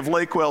city of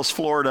Lake Wales,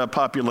 Florida,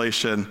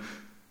 population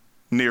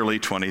nearly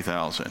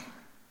 20,000.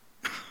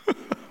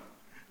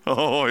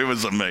 Oh, it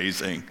was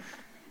amazing.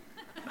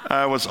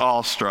 I was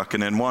awestruck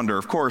and in wonder.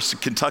 Of course, a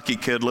Kentucky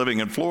kid living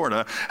in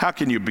Florida, how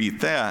can you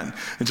beat that?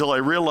 Until I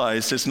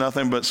realized it's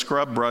nothing but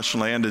scrub brush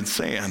land and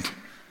sand,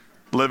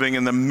 living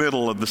in the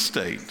middle of the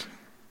state.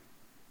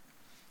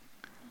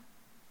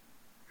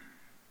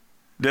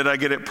 Did I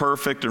get it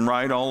perfect and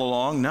right all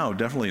along? No,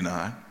 definitely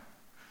not.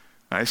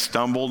 I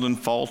stumbled and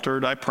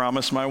faltered. I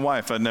promised my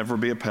wife I'd never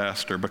be a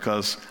pastor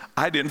because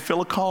I didn't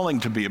feel a calling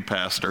to be a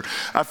pastor.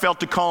 I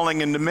felt a calling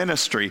into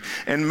ministry,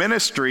 and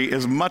ministry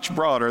is much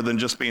broader than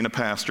just being a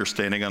pastor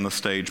standing on the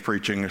stage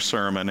preaching a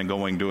sermon and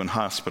going doing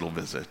hospital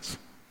visits.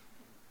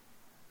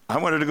 I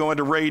wanted to go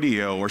into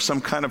radio or some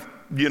kind of,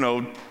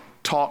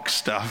 talk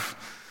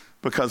stuff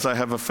because I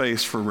have a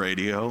face for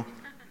radio,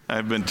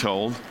 I've been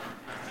told.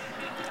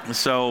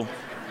 So,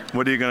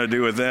 what are you going to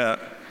do with that?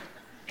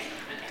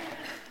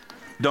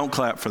 Don't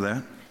clap for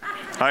that.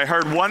 I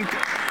heard one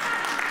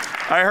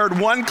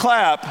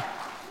clap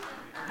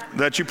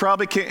that you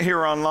probably can't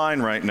hear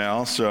online right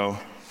now, so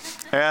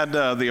add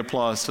the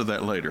applause to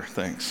that later.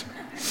 Thanks.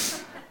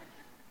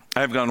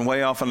 I've gone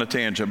way off on a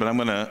tangent, but I'm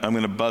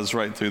gonna buzz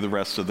right through the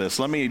rest of this.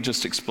 Let me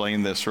just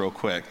explain this real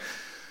quick.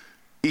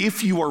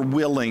 If you are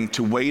willing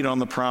to wait on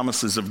the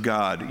promises of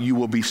God, you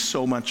will be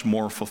so much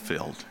more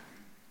fulfilled.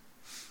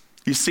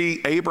 You see,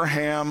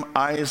 Abraham,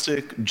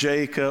 Isaac,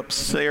 Jacob,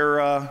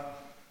 Sarah,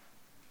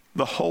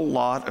 the whole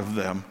lot of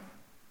them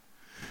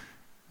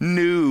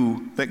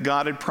knew that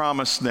God had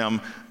promised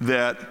them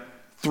that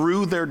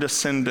through their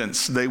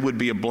descendants, they would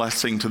be a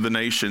blessing to the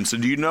nations.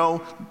 And do you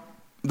know,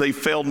 they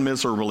failed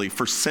miserably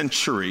for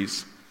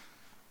centuries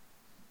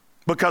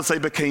because they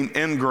became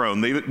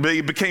ingrown.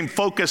 They became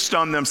focused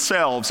on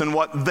themselves and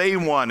what they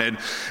wanted.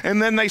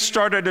 And then they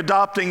started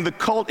adopting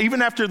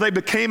even after they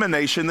became a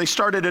nation, they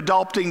started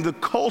adopting the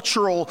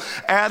cultural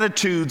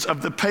attitudes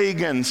of the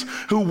pagans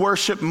who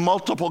worship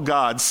multiple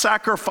gods,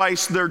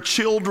 sacrificed their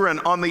children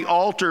on the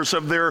altars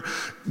of their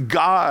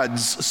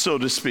gods, so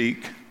to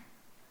speak.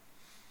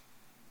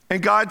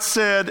 And God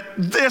said,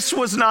 this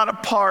was not a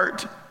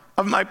part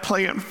of my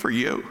plan for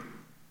you.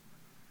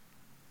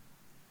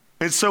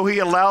 And so he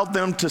allowed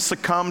them to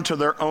succumb to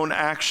their own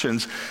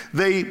actions.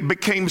 They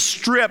became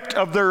stripped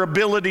of their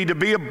ability to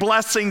be a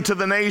blessing to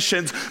the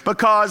nations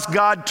because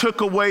God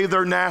took away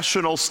their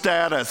national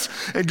status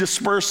and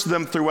dispersed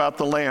them throughout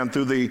the land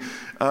through the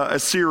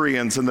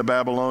Assyrians and the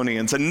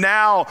Babylonians. And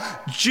now,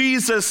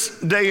 Jesus'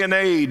 day and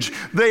age,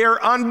 they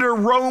are under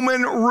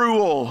Roman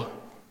rule.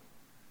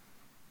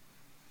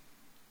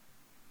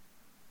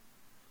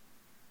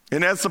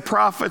 And as the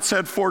prophets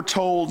had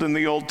foretold in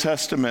the Old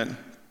Testament,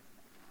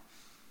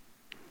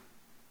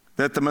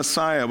 that the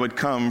Messiah would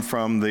come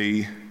from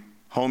the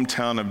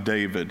hometown of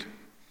David,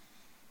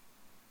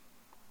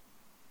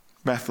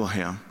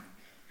 Bethlehem.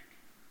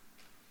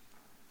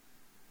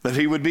 That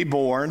he would be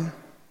born.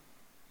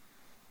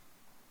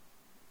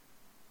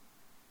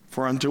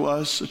 For unto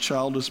us a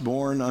child is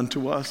born,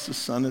 unto us a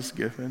son is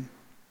given.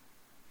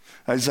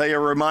 Isaiah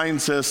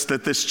reminds us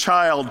that this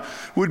child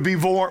would be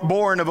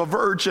born of a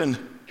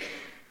virgin.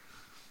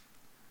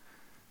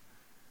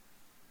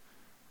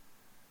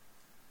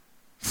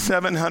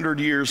 "700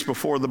 years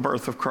before the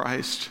birth of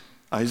Christ,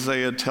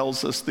 Isaiah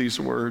tells us these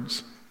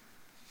words.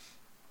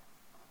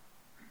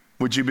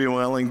 Would you be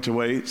willing to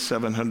wait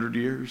 700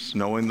 years,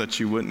 knowing that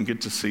you wouldn't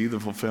get to see the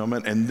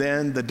fulfillment? And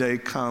then the day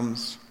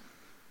comes,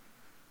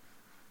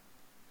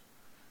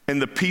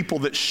 and the people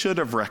that should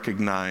have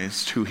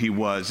recognized who he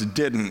was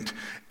didn't.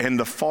 And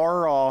the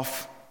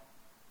far-off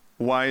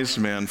wise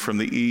men from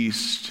the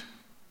east,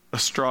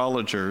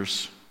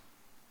 astrologers,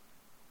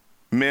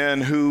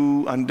 men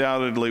who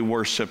undoubtedly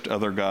worshiped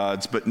other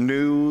gods, but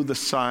knew the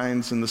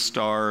signs and the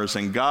stars,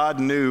 and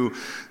God knew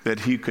that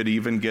he could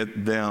even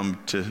get them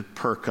to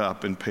perk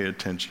up and pay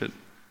attention.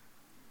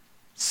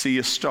 See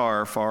a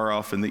star far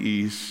off in the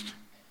east,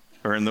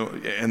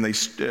 and they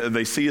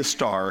see a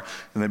star,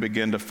 and they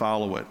begin to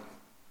follow it.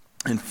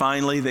 And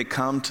finally, they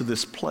come to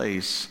this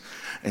place,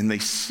 and they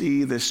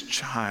see this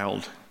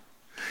child,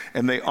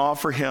 and they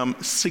offer him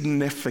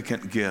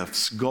significant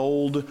gifts: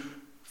 gold,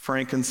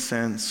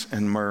 frankincense,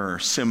 and myrrh,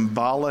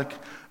 symbolic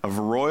of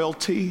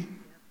royalty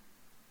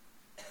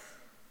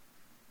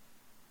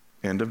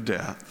and of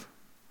death.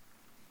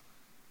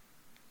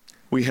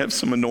 We have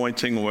some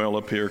anointing oil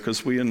up here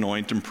because we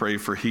anoint and pray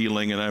for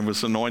healing, and I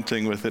was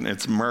anointing with it, and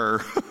it's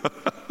myrrh.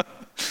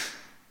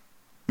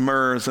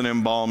 Myrrh is an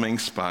embalming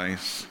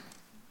spice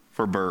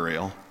for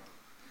burial.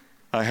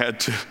 I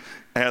had to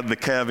add the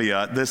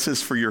caveat, this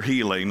is for your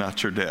healing,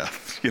 not your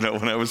death,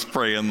 when I was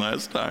praying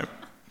last time.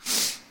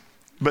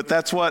 But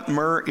that's what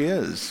myrrh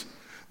is.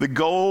 The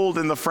gold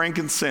and the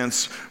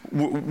frankincense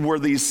were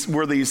these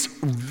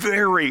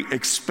very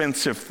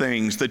expensive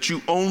things that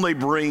you only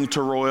bring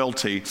to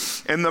royalty.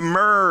 And the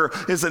myrrh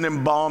is an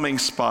embalming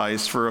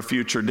spice for a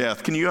future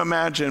death. Can you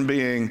imagine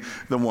being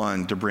the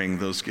one to bring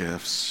those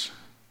gifts?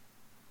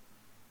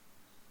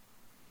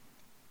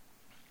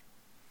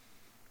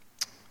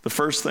 The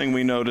first thing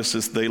we notice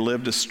is they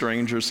lived as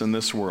strangers in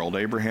this world,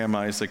 Abraham,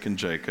 Isaac, and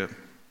Jacob.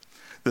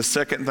 The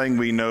second thing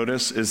we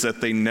notice is that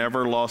they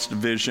never lost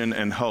vision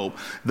and hope.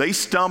 They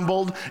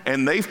stumbled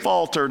and they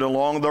faltered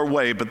along their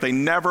way, but they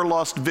never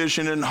lost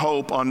vision and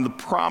hope on the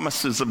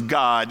promises of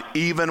God,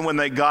 even when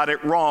they got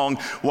it wrong.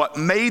 What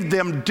made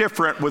them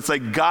different was they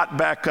got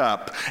back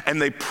up and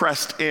they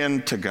pressed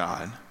into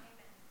God.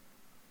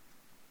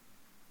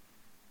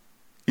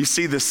 You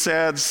see, the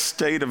sad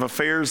state of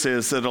affairs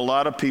is that a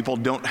lot of people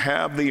don't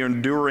have the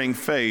enduring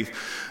faith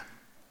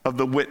of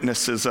the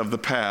witnesses of the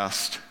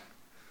past.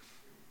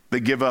 They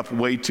give up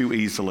way too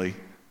easily.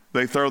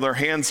 They throw their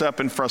hands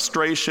up in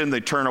frustration. They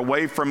turn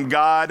away from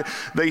God.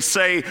 They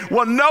say,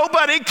 well,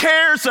 nobody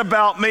cares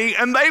about me,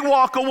 and they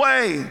walk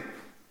away.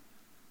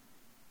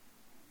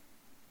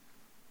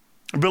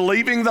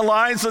 Believing the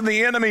lies of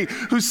the enemy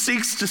who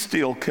seeks to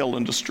steal, kill,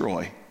 and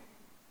destroy.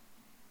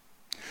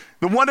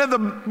 One of the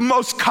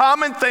most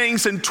common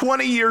things in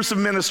 20 years of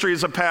ministry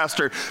as a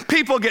pastor,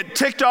 people get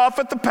ticked off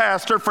at the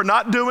pastor for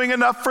not doing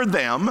enough for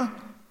them.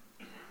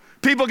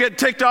 People get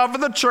ticked off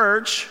of the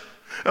church,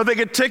 or they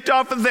get ticked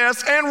off of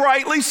this, and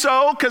rightly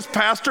so, because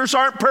pastors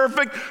aren't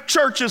perfect,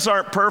 churches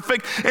aren't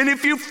perfect, and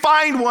if you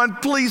find one,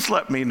 please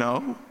let me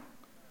know.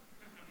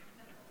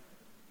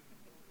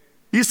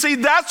 You see,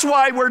 that's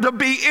why we're to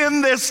be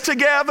in this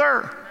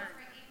together.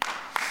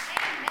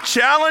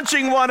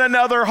 Challenging one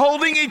another,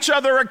 holding each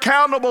other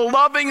accountable,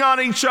 loving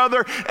on each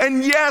other,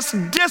 and yes,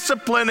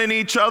 disciplining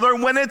each other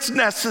when it's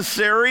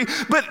necessary,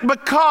 but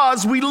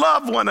because we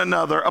love one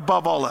another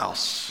above all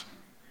else.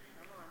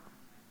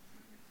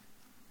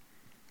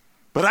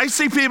 But I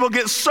see people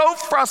get so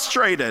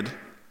frustrated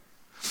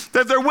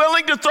that they're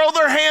willing to throw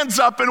their hands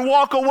up and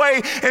walk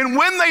away. And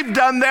when they've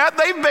done that,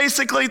 they've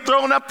basically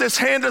thrown up this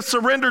hand of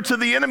surrender to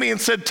the enemy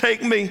and said,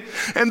 take me.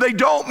 And they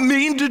don't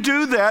mean to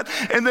do that.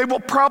 And they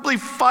will probably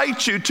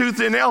fight you tooth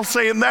and nail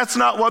saying that's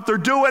not what they're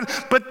doing.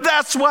 But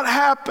that's what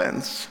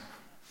happens.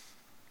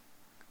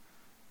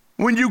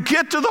 When you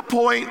get to the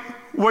point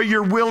where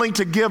you're willing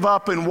to give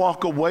up and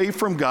walk away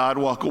from God,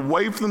 walk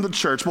away from the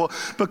church, well,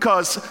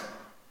 because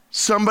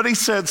somebody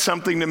said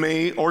something to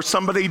me or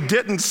somebody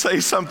didn't say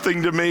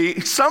something to me.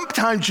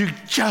 Sometimes you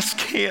just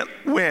can't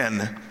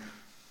win.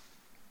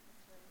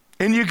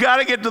 And you got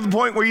to get to the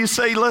point where you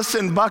say,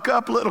 listen, buck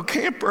up, little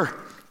camper.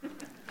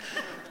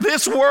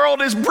 This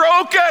world is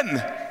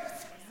broken.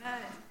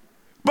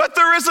 But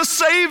there is a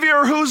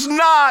Savior who's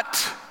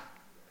not.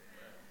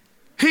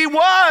 He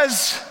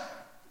was.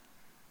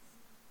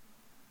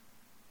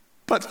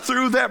 But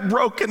through that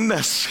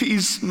brokenness,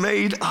 he's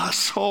made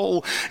us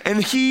whole.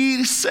 And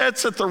he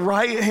sits at the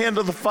right hand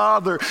of the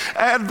Father,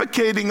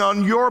 advocating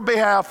on your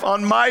behalf,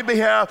 on my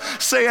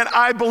behalf, saying,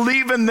 I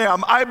believe in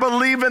them. I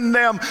believe in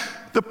them.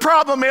 The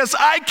problem is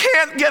I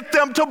can't get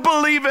them to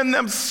believe in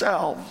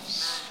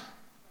themselves.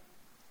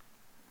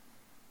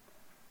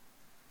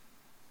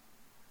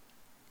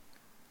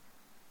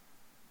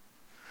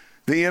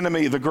 The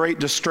enemy, the great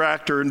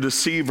distractor and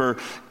deceiver,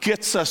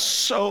 gets us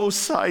so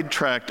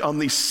sidetracked on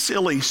these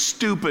silly,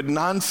 stupid,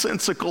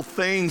 nonsensical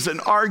things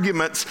and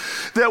arguments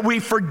that we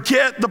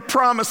forget the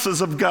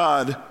promises of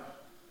God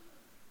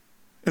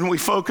and we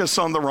focus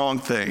on the wrong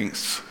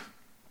things.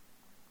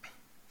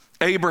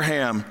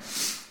 Abraham,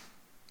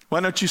 why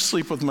don't you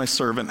sleep with my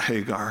servant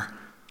Hagar?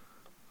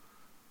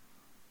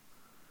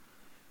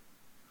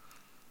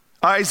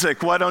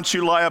 Isaac, why don't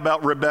you lie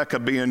about Rebekah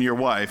being your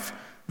wife?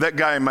 That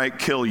guy might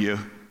kill you.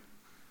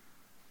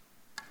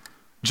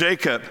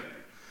 Jacob,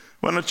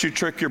 why don't you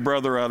trick your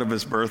brother out of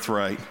his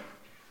birthright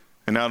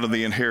and out of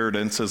the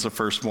inheritance as a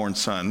firstborn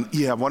son?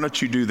 Yeah, why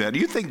don't you do that? Do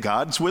you think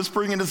God's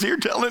whispering in his ear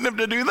telling him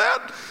to do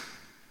that?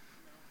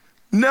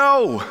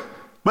 No.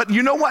 But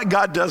you know what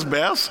God does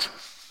best?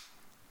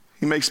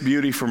 He makes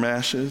beauty from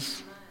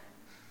ashes.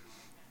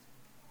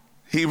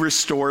 He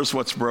restores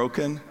what's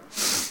broken.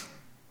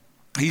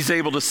 He's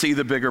able to see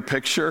the bigger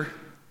picture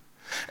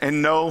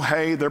and know,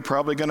 hey, they're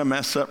probably going to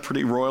mess up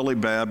pretty royally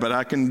bad, but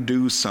I can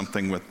do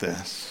something with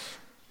this.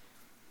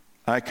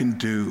 I can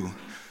do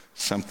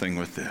something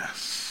with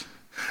this.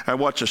 I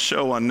watch a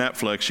show on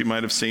Netflix. You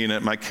might have seen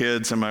it. My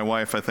kids and my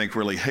wife, I think,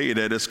 really hate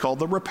it. It's called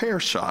The Repair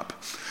Shop.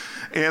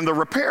 And the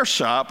repair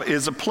shop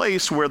is a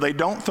place where they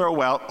don't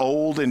throw out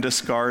old and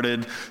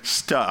discarded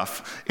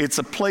stuff. It's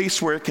a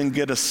place where it can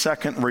get a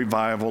second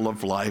revival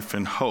of life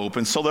and hope.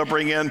 And so they'll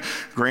bring in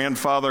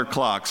grandfather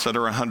clocks that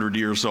are 100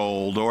 years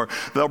old, or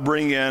they'll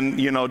bring in,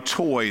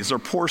 toys or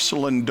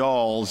porcelain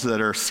dolls that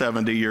are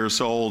 70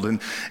 years old and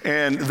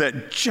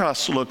that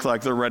just look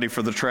like they're ready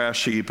for the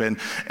trash heap.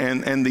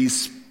 And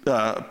these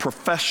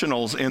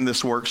professionals in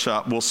this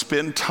workshop will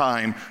spend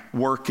time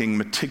working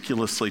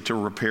meticulously to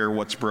repair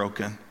what's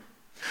broken.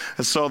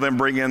 And so then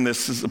bring in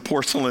this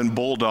porcelain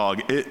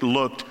bulldog. It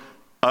looked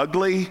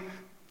ugly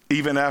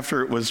even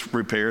after it was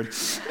repaired.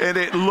 And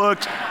it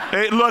looked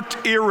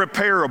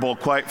irreparable,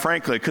 quite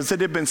frankly, because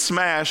it had been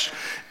smashed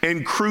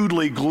and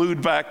crudely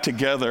glued back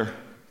together.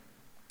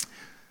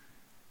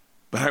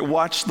 But I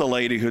watched the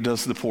lady who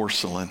does the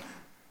porcelain,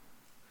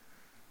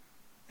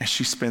 and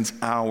she spends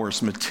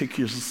hours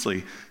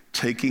meticulously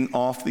taking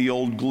off the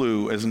old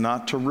glue as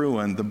not to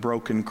ruin the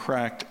broken,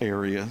 cracked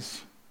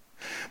areas.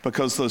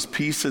 Because those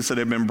pieces that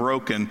have been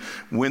broken,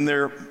 when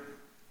they're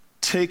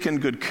taken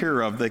good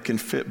care of, they can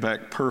fit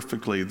back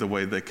perfectly the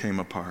way they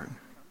came apart.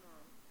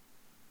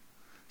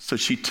 So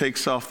she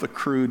takes off the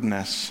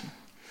crudeness.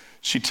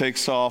 She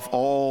takes off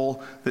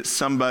all that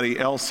somebody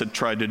else had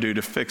tried to do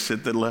to fix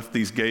it that left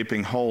these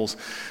gaping holes.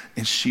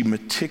 And she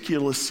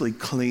meticulously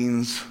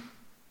cleans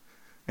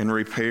and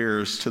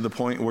repairs to the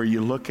point where you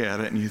look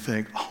at it and you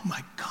think, oh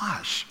my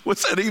gosh,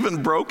 was that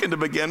even broken to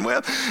begin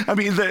with? I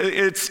mean,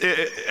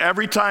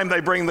 every time they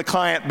bring the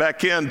client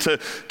back in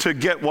to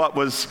get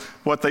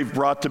what they've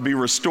brought to be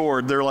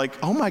restored, they're like,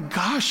 oh my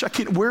gosh,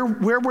 where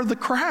were the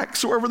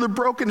cracks? Where were the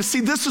broken?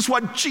 See, this is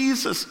what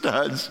Jesus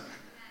does.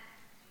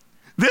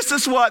 This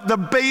is what the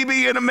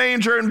baby in a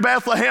manger in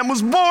Bethlehem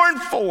was born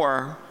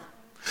for.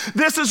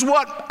 This is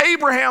what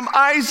Abraham,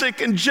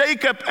 Isaac, and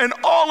Jacob and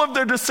all of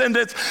their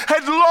descendants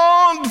had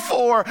longed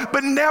for,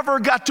 but never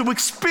got to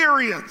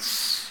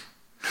experience.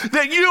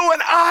 That you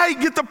and I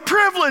get the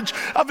privilege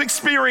of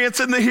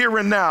experience in the here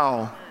and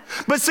now.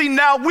 But see,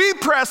 now we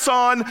press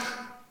on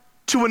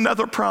to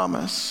another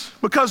promise.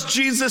 Because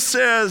Jesus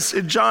says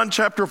in John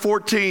chapter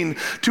 14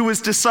 to his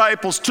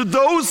disciples, to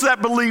those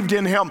that believed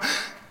in him,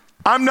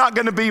 I'm not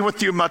going to be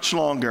with you much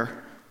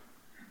longer.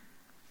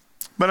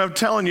 But I'm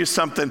telling you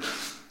something.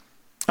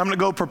 I'm going to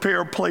go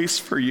prepare a place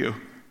for you.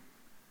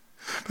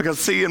 Because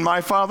see, in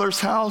my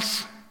Father's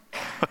house,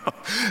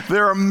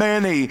 there are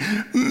many,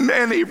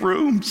 many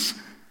rooms.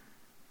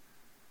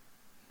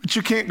 But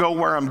you can't go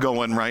where I'm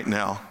going right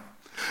now.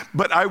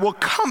 But I will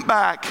come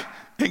back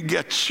and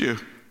get you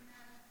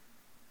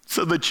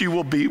so that you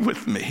will be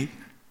with me.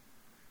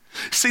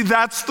 See,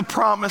 that's the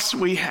promise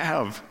we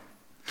have.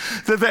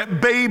 That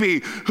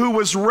baby who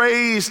was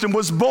raised and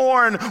was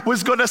born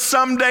was going to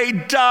someday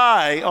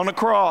die on a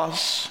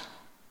cross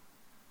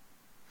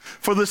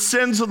for the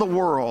sins of the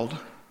world.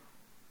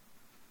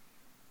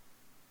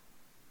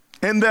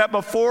 And that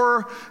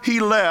before he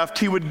left,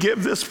 he would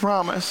give this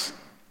promise.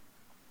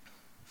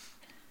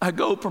 I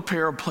go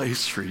prepare a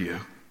place for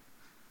you.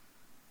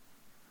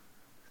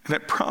 And I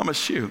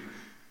promise you,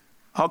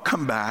 I'll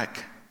come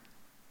back.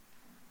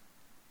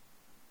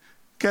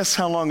 Guess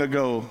how long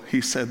ago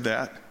he said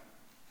that?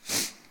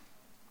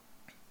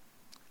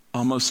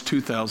 Almost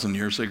 2,000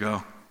 years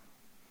ago.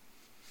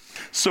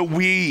 So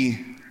we,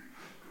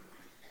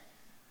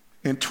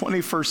 in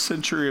 21st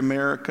century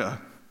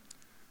America,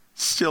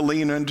 still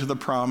lean into the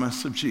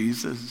promise of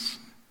Jesus.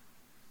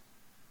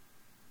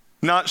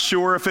 Not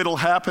sure if it'll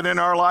happen in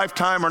our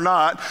lifetime or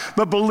not,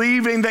 but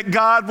believing that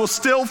God will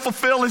still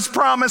fulfill his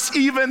promise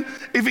even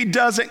if he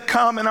doesn't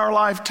come in our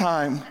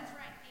lifetime. That's right.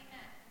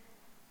 Amen.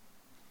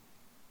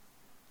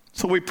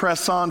 So we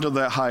press on to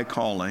that high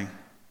calling,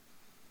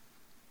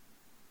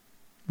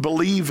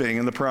 believing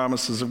in the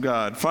promises of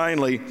God.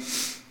 Finally,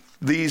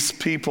 these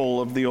people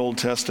of the Old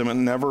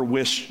Testament never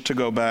wished to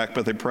go back,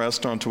 but they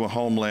pressed onto a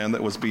homeland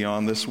that was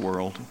beyond this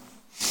world.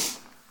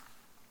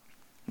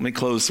 Let me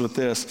close with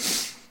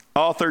this.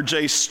 Author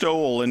Jay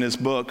Stoll, in his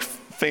book,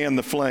 Fan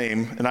the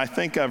Flame, and I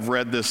think I've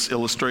read this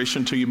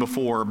illustration to you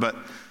before, but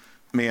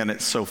man,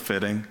 it's so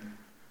fitting.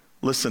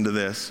 Listen to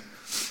this.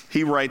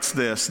 He writes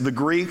this: the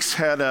Greeks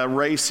had a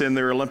race in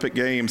their Olympic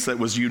Games that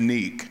was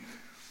unique.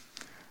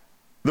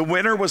 The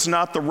winner was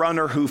not the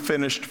runner who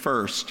finished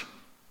first.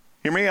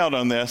 Hear me out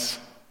on this.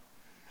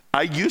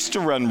 I used to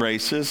run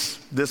races.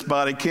 This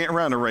body can't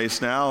run a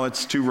race now.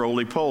 It's too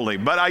roly-poly.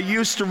 But I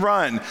used to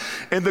run,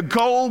 and the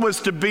goal was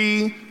to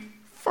be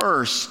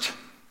first.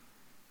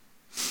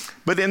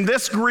 But in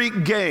this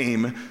Greek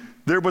game,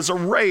 there was a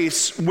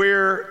race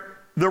where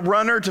the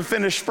runner to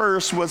finish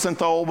first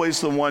wasn't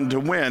always the one to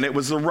win. It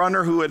was the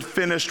runner who had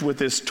finished with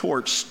his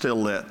torch still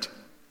lit.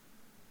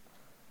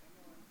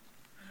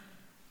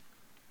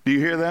 Do you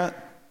hear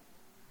that?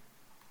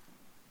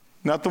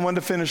 Not the one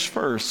to finish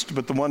first,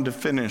 but the one to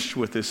finish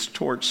with his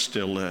torch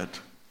still lit.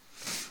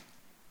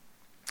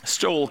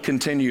 Stoll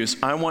continues,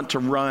 I want to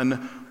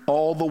run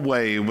all the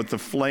way with the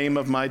flame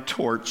of my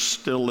torch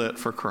still lit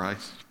for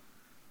Christ.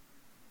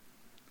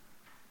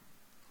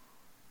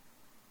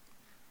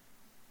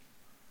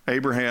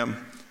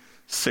 Abraham,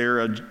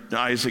 Sarah,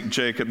 Isaac,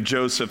 Jacob,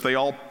 Joseph, they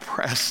all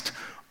pressed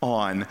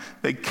on.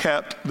 They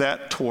kept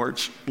that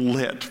torch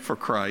lit for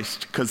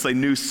Christ because they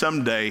knew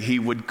someday he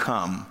would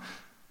come.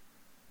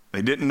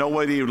 They didn't know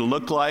what he would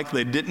look like.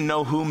 They didn't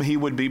know whom he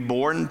would be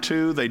born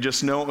to. They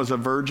just know it was a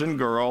virgin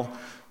girl.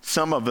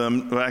 Some of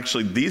them, well,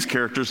 actually, these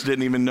characters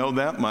didn't even know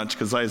that much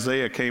because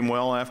Isaiah came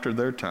well after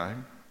their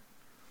time.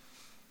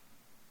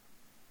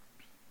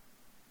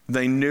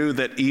 They knew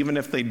that even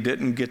if they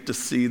didn't get to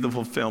see the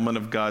fulfillment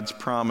of God's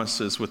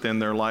promises within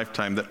their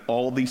lifetime, that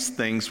all these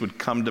things would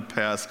come to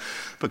pass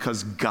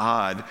because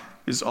God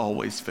is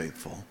always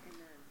faithful.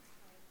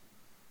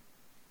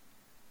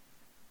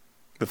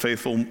 The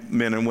faithful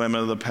men and women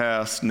of the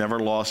past never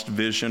lost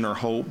vision or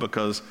hope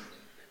because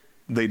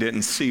they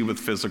didn't see with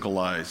physical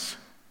eyes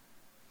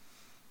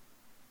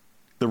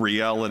the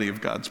reality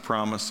of God's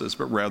promises,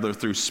 but rather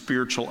through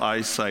spiritual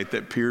eyesight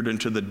that peered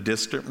into the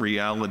distant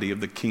reality of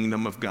the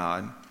kingdom of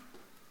God.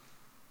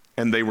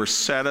 And they were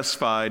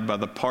satisfied by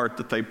the part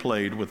that they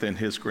played within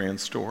his grand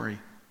story.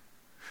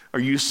 Are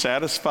you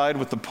satisfied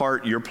with the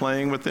part you're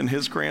playing within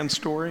his grand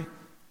story?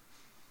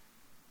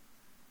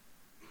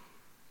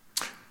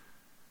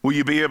 Will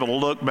you be able to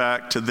look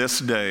back to this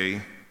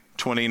day,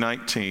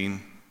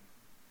 2019,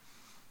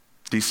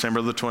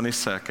 December the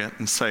 22nd,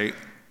 and say,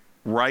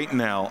 right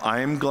now,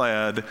 I am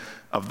glad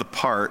of the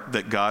part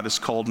that God has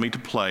called me to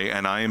play,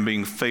 and I am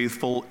being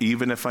faithful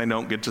even if I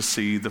don't get to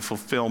see the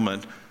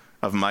fulfillment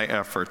of my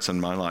efforts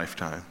in my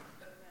lifetime.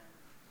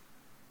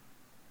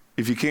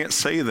 If you can't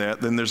say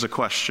that, then there's a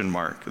question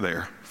mark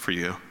there for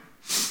you.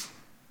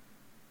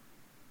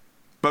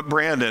 But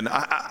Brandon,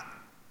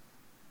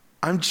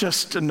 I'm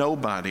just a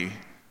nobody.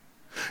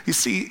 You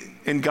see,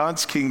 in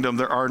God's kingdom,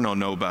 there are no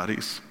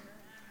nobodies.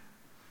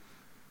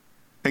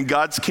 And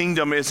God's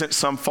kingdom isn't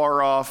some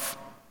far off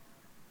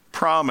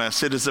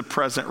promise. It is a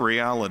present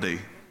reality.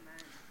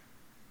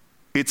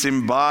 It's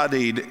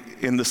embodied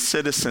in the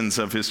citizens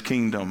of his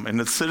kingdom. And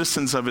the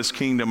citizens of his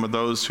kingdom are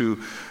those who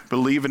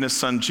believe in his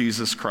son,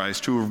 Jesus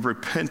Christ, who have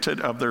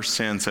repented of their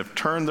sins, have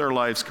turned their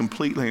lives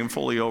completely and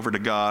fully over to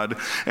God,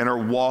 and are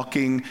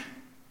walking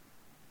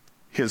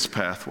his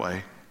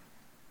pathway.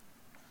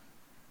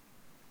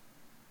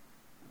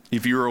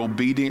 If you're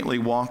obediently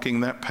walking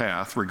that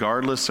path,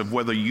 regardless of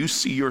whether you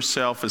see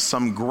yourself as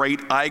some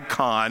great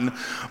icon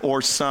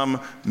or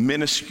some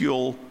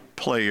minuscule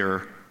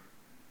player,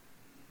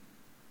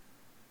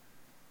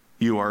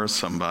 you are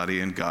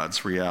somebody in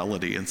God's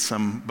reality and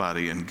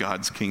somebody in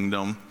God's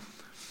kingdom.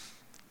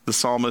 The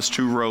psalmist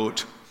who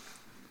wrote,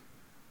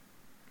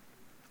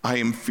 I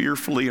am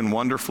fearfully and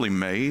wonderfully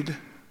made.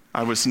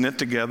 I was knit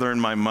together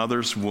in my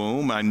mother's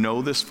womb. I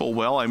know this full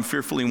well. I'm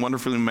fearfully and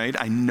wonderfully made.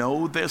 I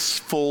know this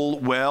full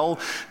well.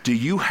 Do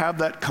you have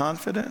that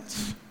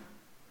confidence?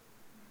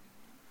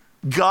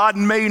 God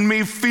made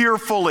me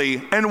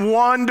fearfully and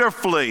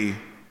wonderfully.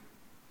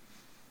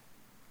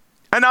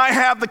 And I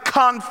have the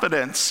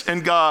confidence in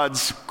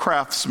God's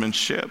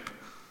craftsmanship.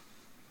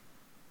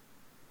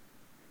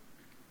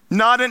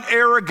 Not an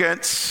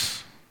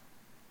arrogance,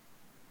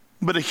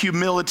 but a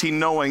humility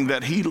knowing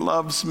that he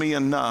loves me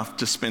enough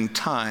to spend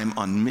time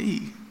on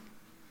me.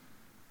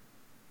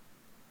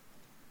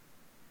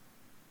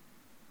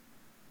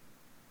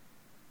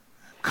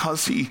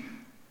 Because he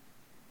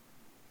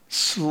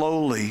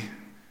slowly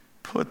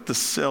put the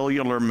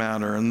cellular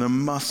matter and the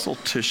muscle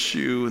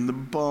tissue and the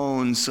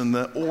bones and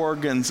the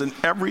organs and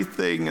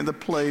everything in the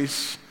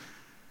place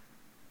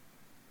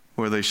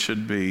where they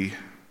should be.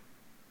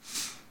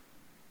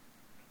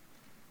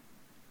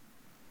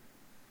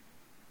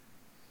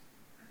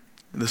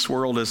 This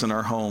world isn't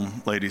our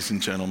home, ladies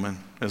and gentlemen.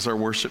 As our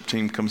worship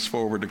team comes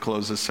forward to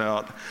close us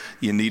out,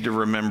 you need to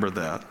remember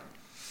that.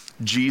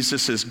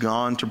 Jesus is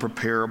gone to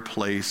prepare a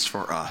place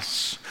for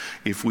us.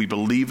 If we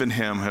believe in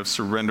him, have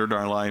surrendered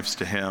our lives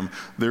to him,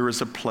 there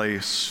is a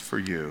place for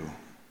you.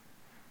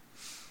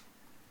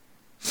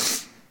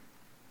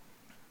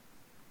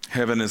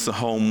 Heaven is the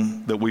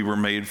home that we were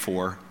made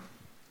for.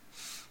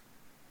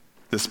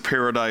 This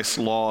paradise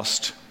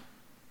lost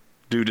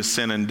due to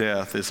sin and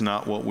death is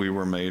not what we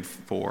were made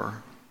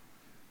for.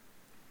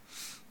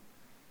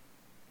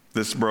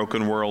 This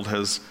broken world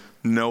has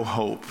no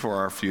hope for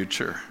our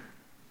future.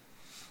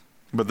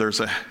 But there's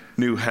a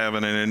new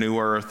heaven and a new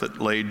earth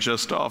that lay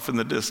just off in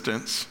the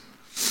distance.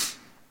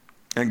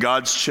 And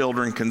God's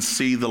children can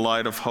see the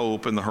light of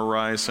hope in the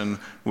horizon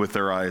with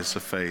their eyes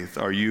of faith.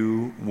 Are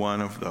you one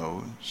of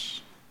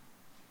those?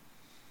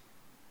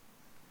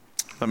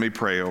 Let me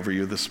pray over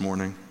you this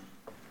morning.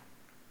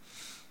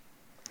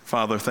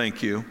 Father,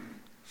 thank you.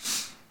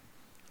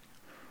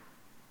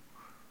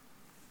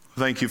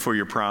 Thank you for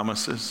your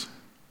promises.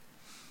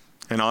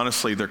 And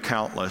honestly, they're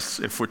countless.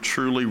 If we're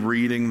truly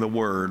reading the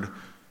word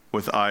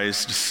with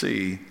eyes to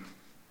see,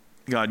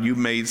 God, you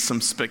made some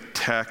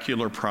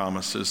spectacular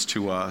promises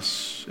to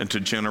us and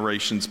to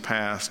generations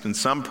past, and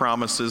some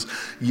promises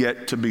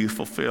yet to be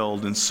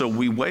fulfilled. And so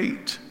we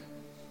wait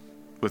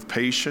with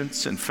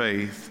patience and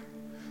faith,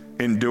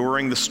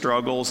 enduring the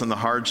struggles and the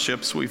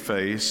hardships we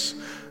face,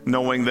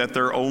 knowing that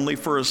they're only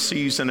for a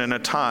season and a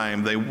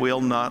time. They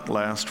will not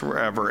last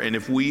forever. And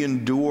if we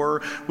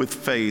endure with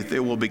faith,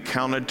 it will be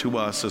counted to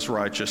us as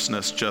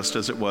righteousness, just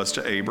as it was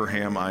to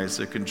Abraham,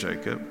 Isaac, and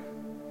Jacob.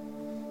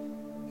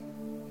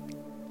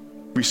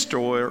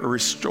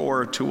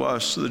 Restore to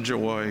us the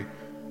joy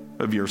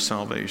of your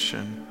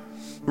salvation.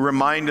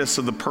 Remind us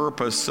of the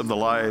purpose of the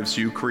lives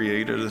you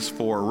created us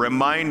for.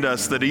 Remind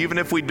us that even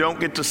if we don't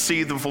get to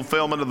see the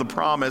fulfillment of the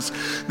promise,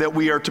 that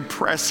we are to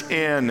press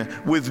in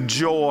with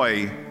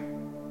joy.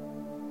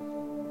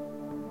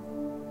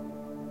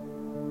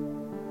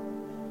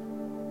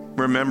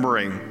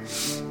 Remembering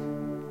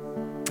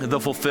the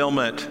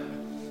fulfillment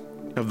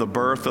of the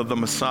birth of the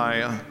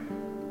Messiah,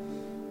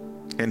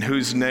 in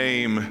whose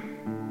name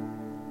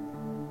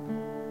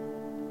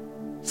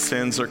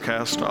sins are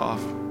cast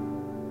off,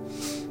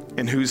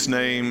 in whose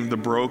name the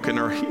broken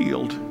are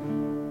healed,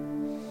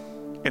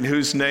 in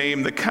whose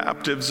name the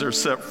captives are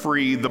set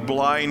free, the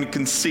blind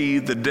can see,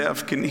 the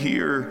deaf can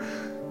hear,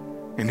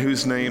 in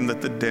whose name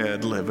that the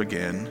dead live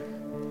again.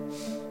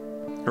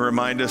 And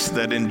remind us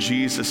that in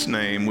Jesus'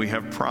 name we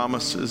have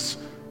promises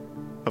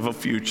of a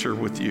future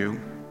with you.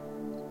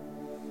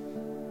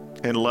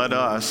 And let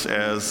us,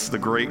 as the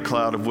great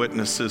cloud of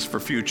witnesses for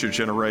future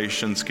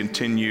generations,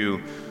 continue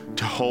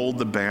to hold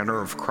the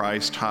banner of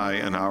Christ high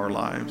in our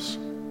lives,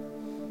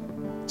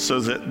 so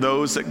that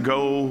those that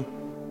go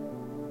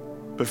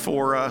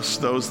before us,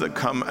 those that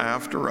come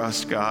after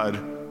us, God,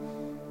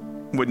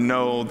 would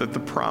know that the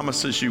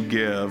promises you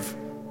give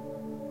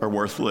are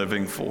worth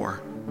living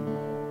for.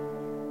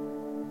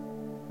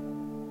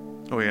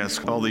 We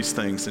ask all these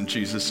things in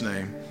Jesus'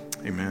 name.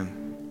 Amen.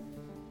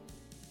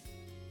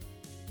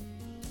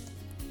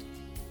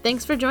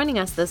 Thanks for joining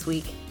us this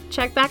week.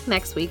 Check back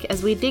next week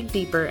as we dig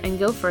deeper and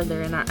go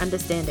further in our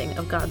understanding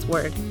of God's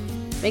Word.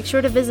 Make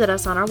sure to visit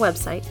us on our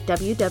website,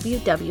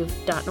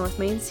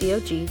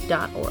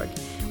 www.northmaincog.org,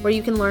 where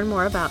you can learn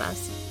more about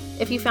us.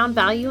 If you found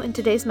value in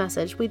today's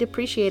message, we'd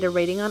appreciate a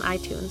rating on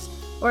iTunes,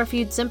 or if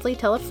you'd simply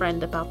tell a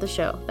friend about the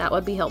show, that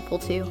would be helpful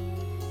too.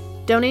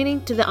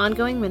 Donating to the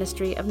ongoing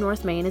ministry of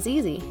North Main is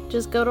easy.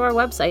 Just go to our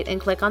website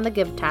and click on the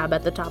Give tab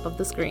at the top of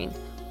the screen.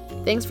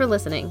 Thanks for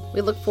listening.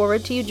 We look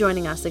forward to you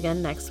joining us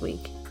again next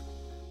week.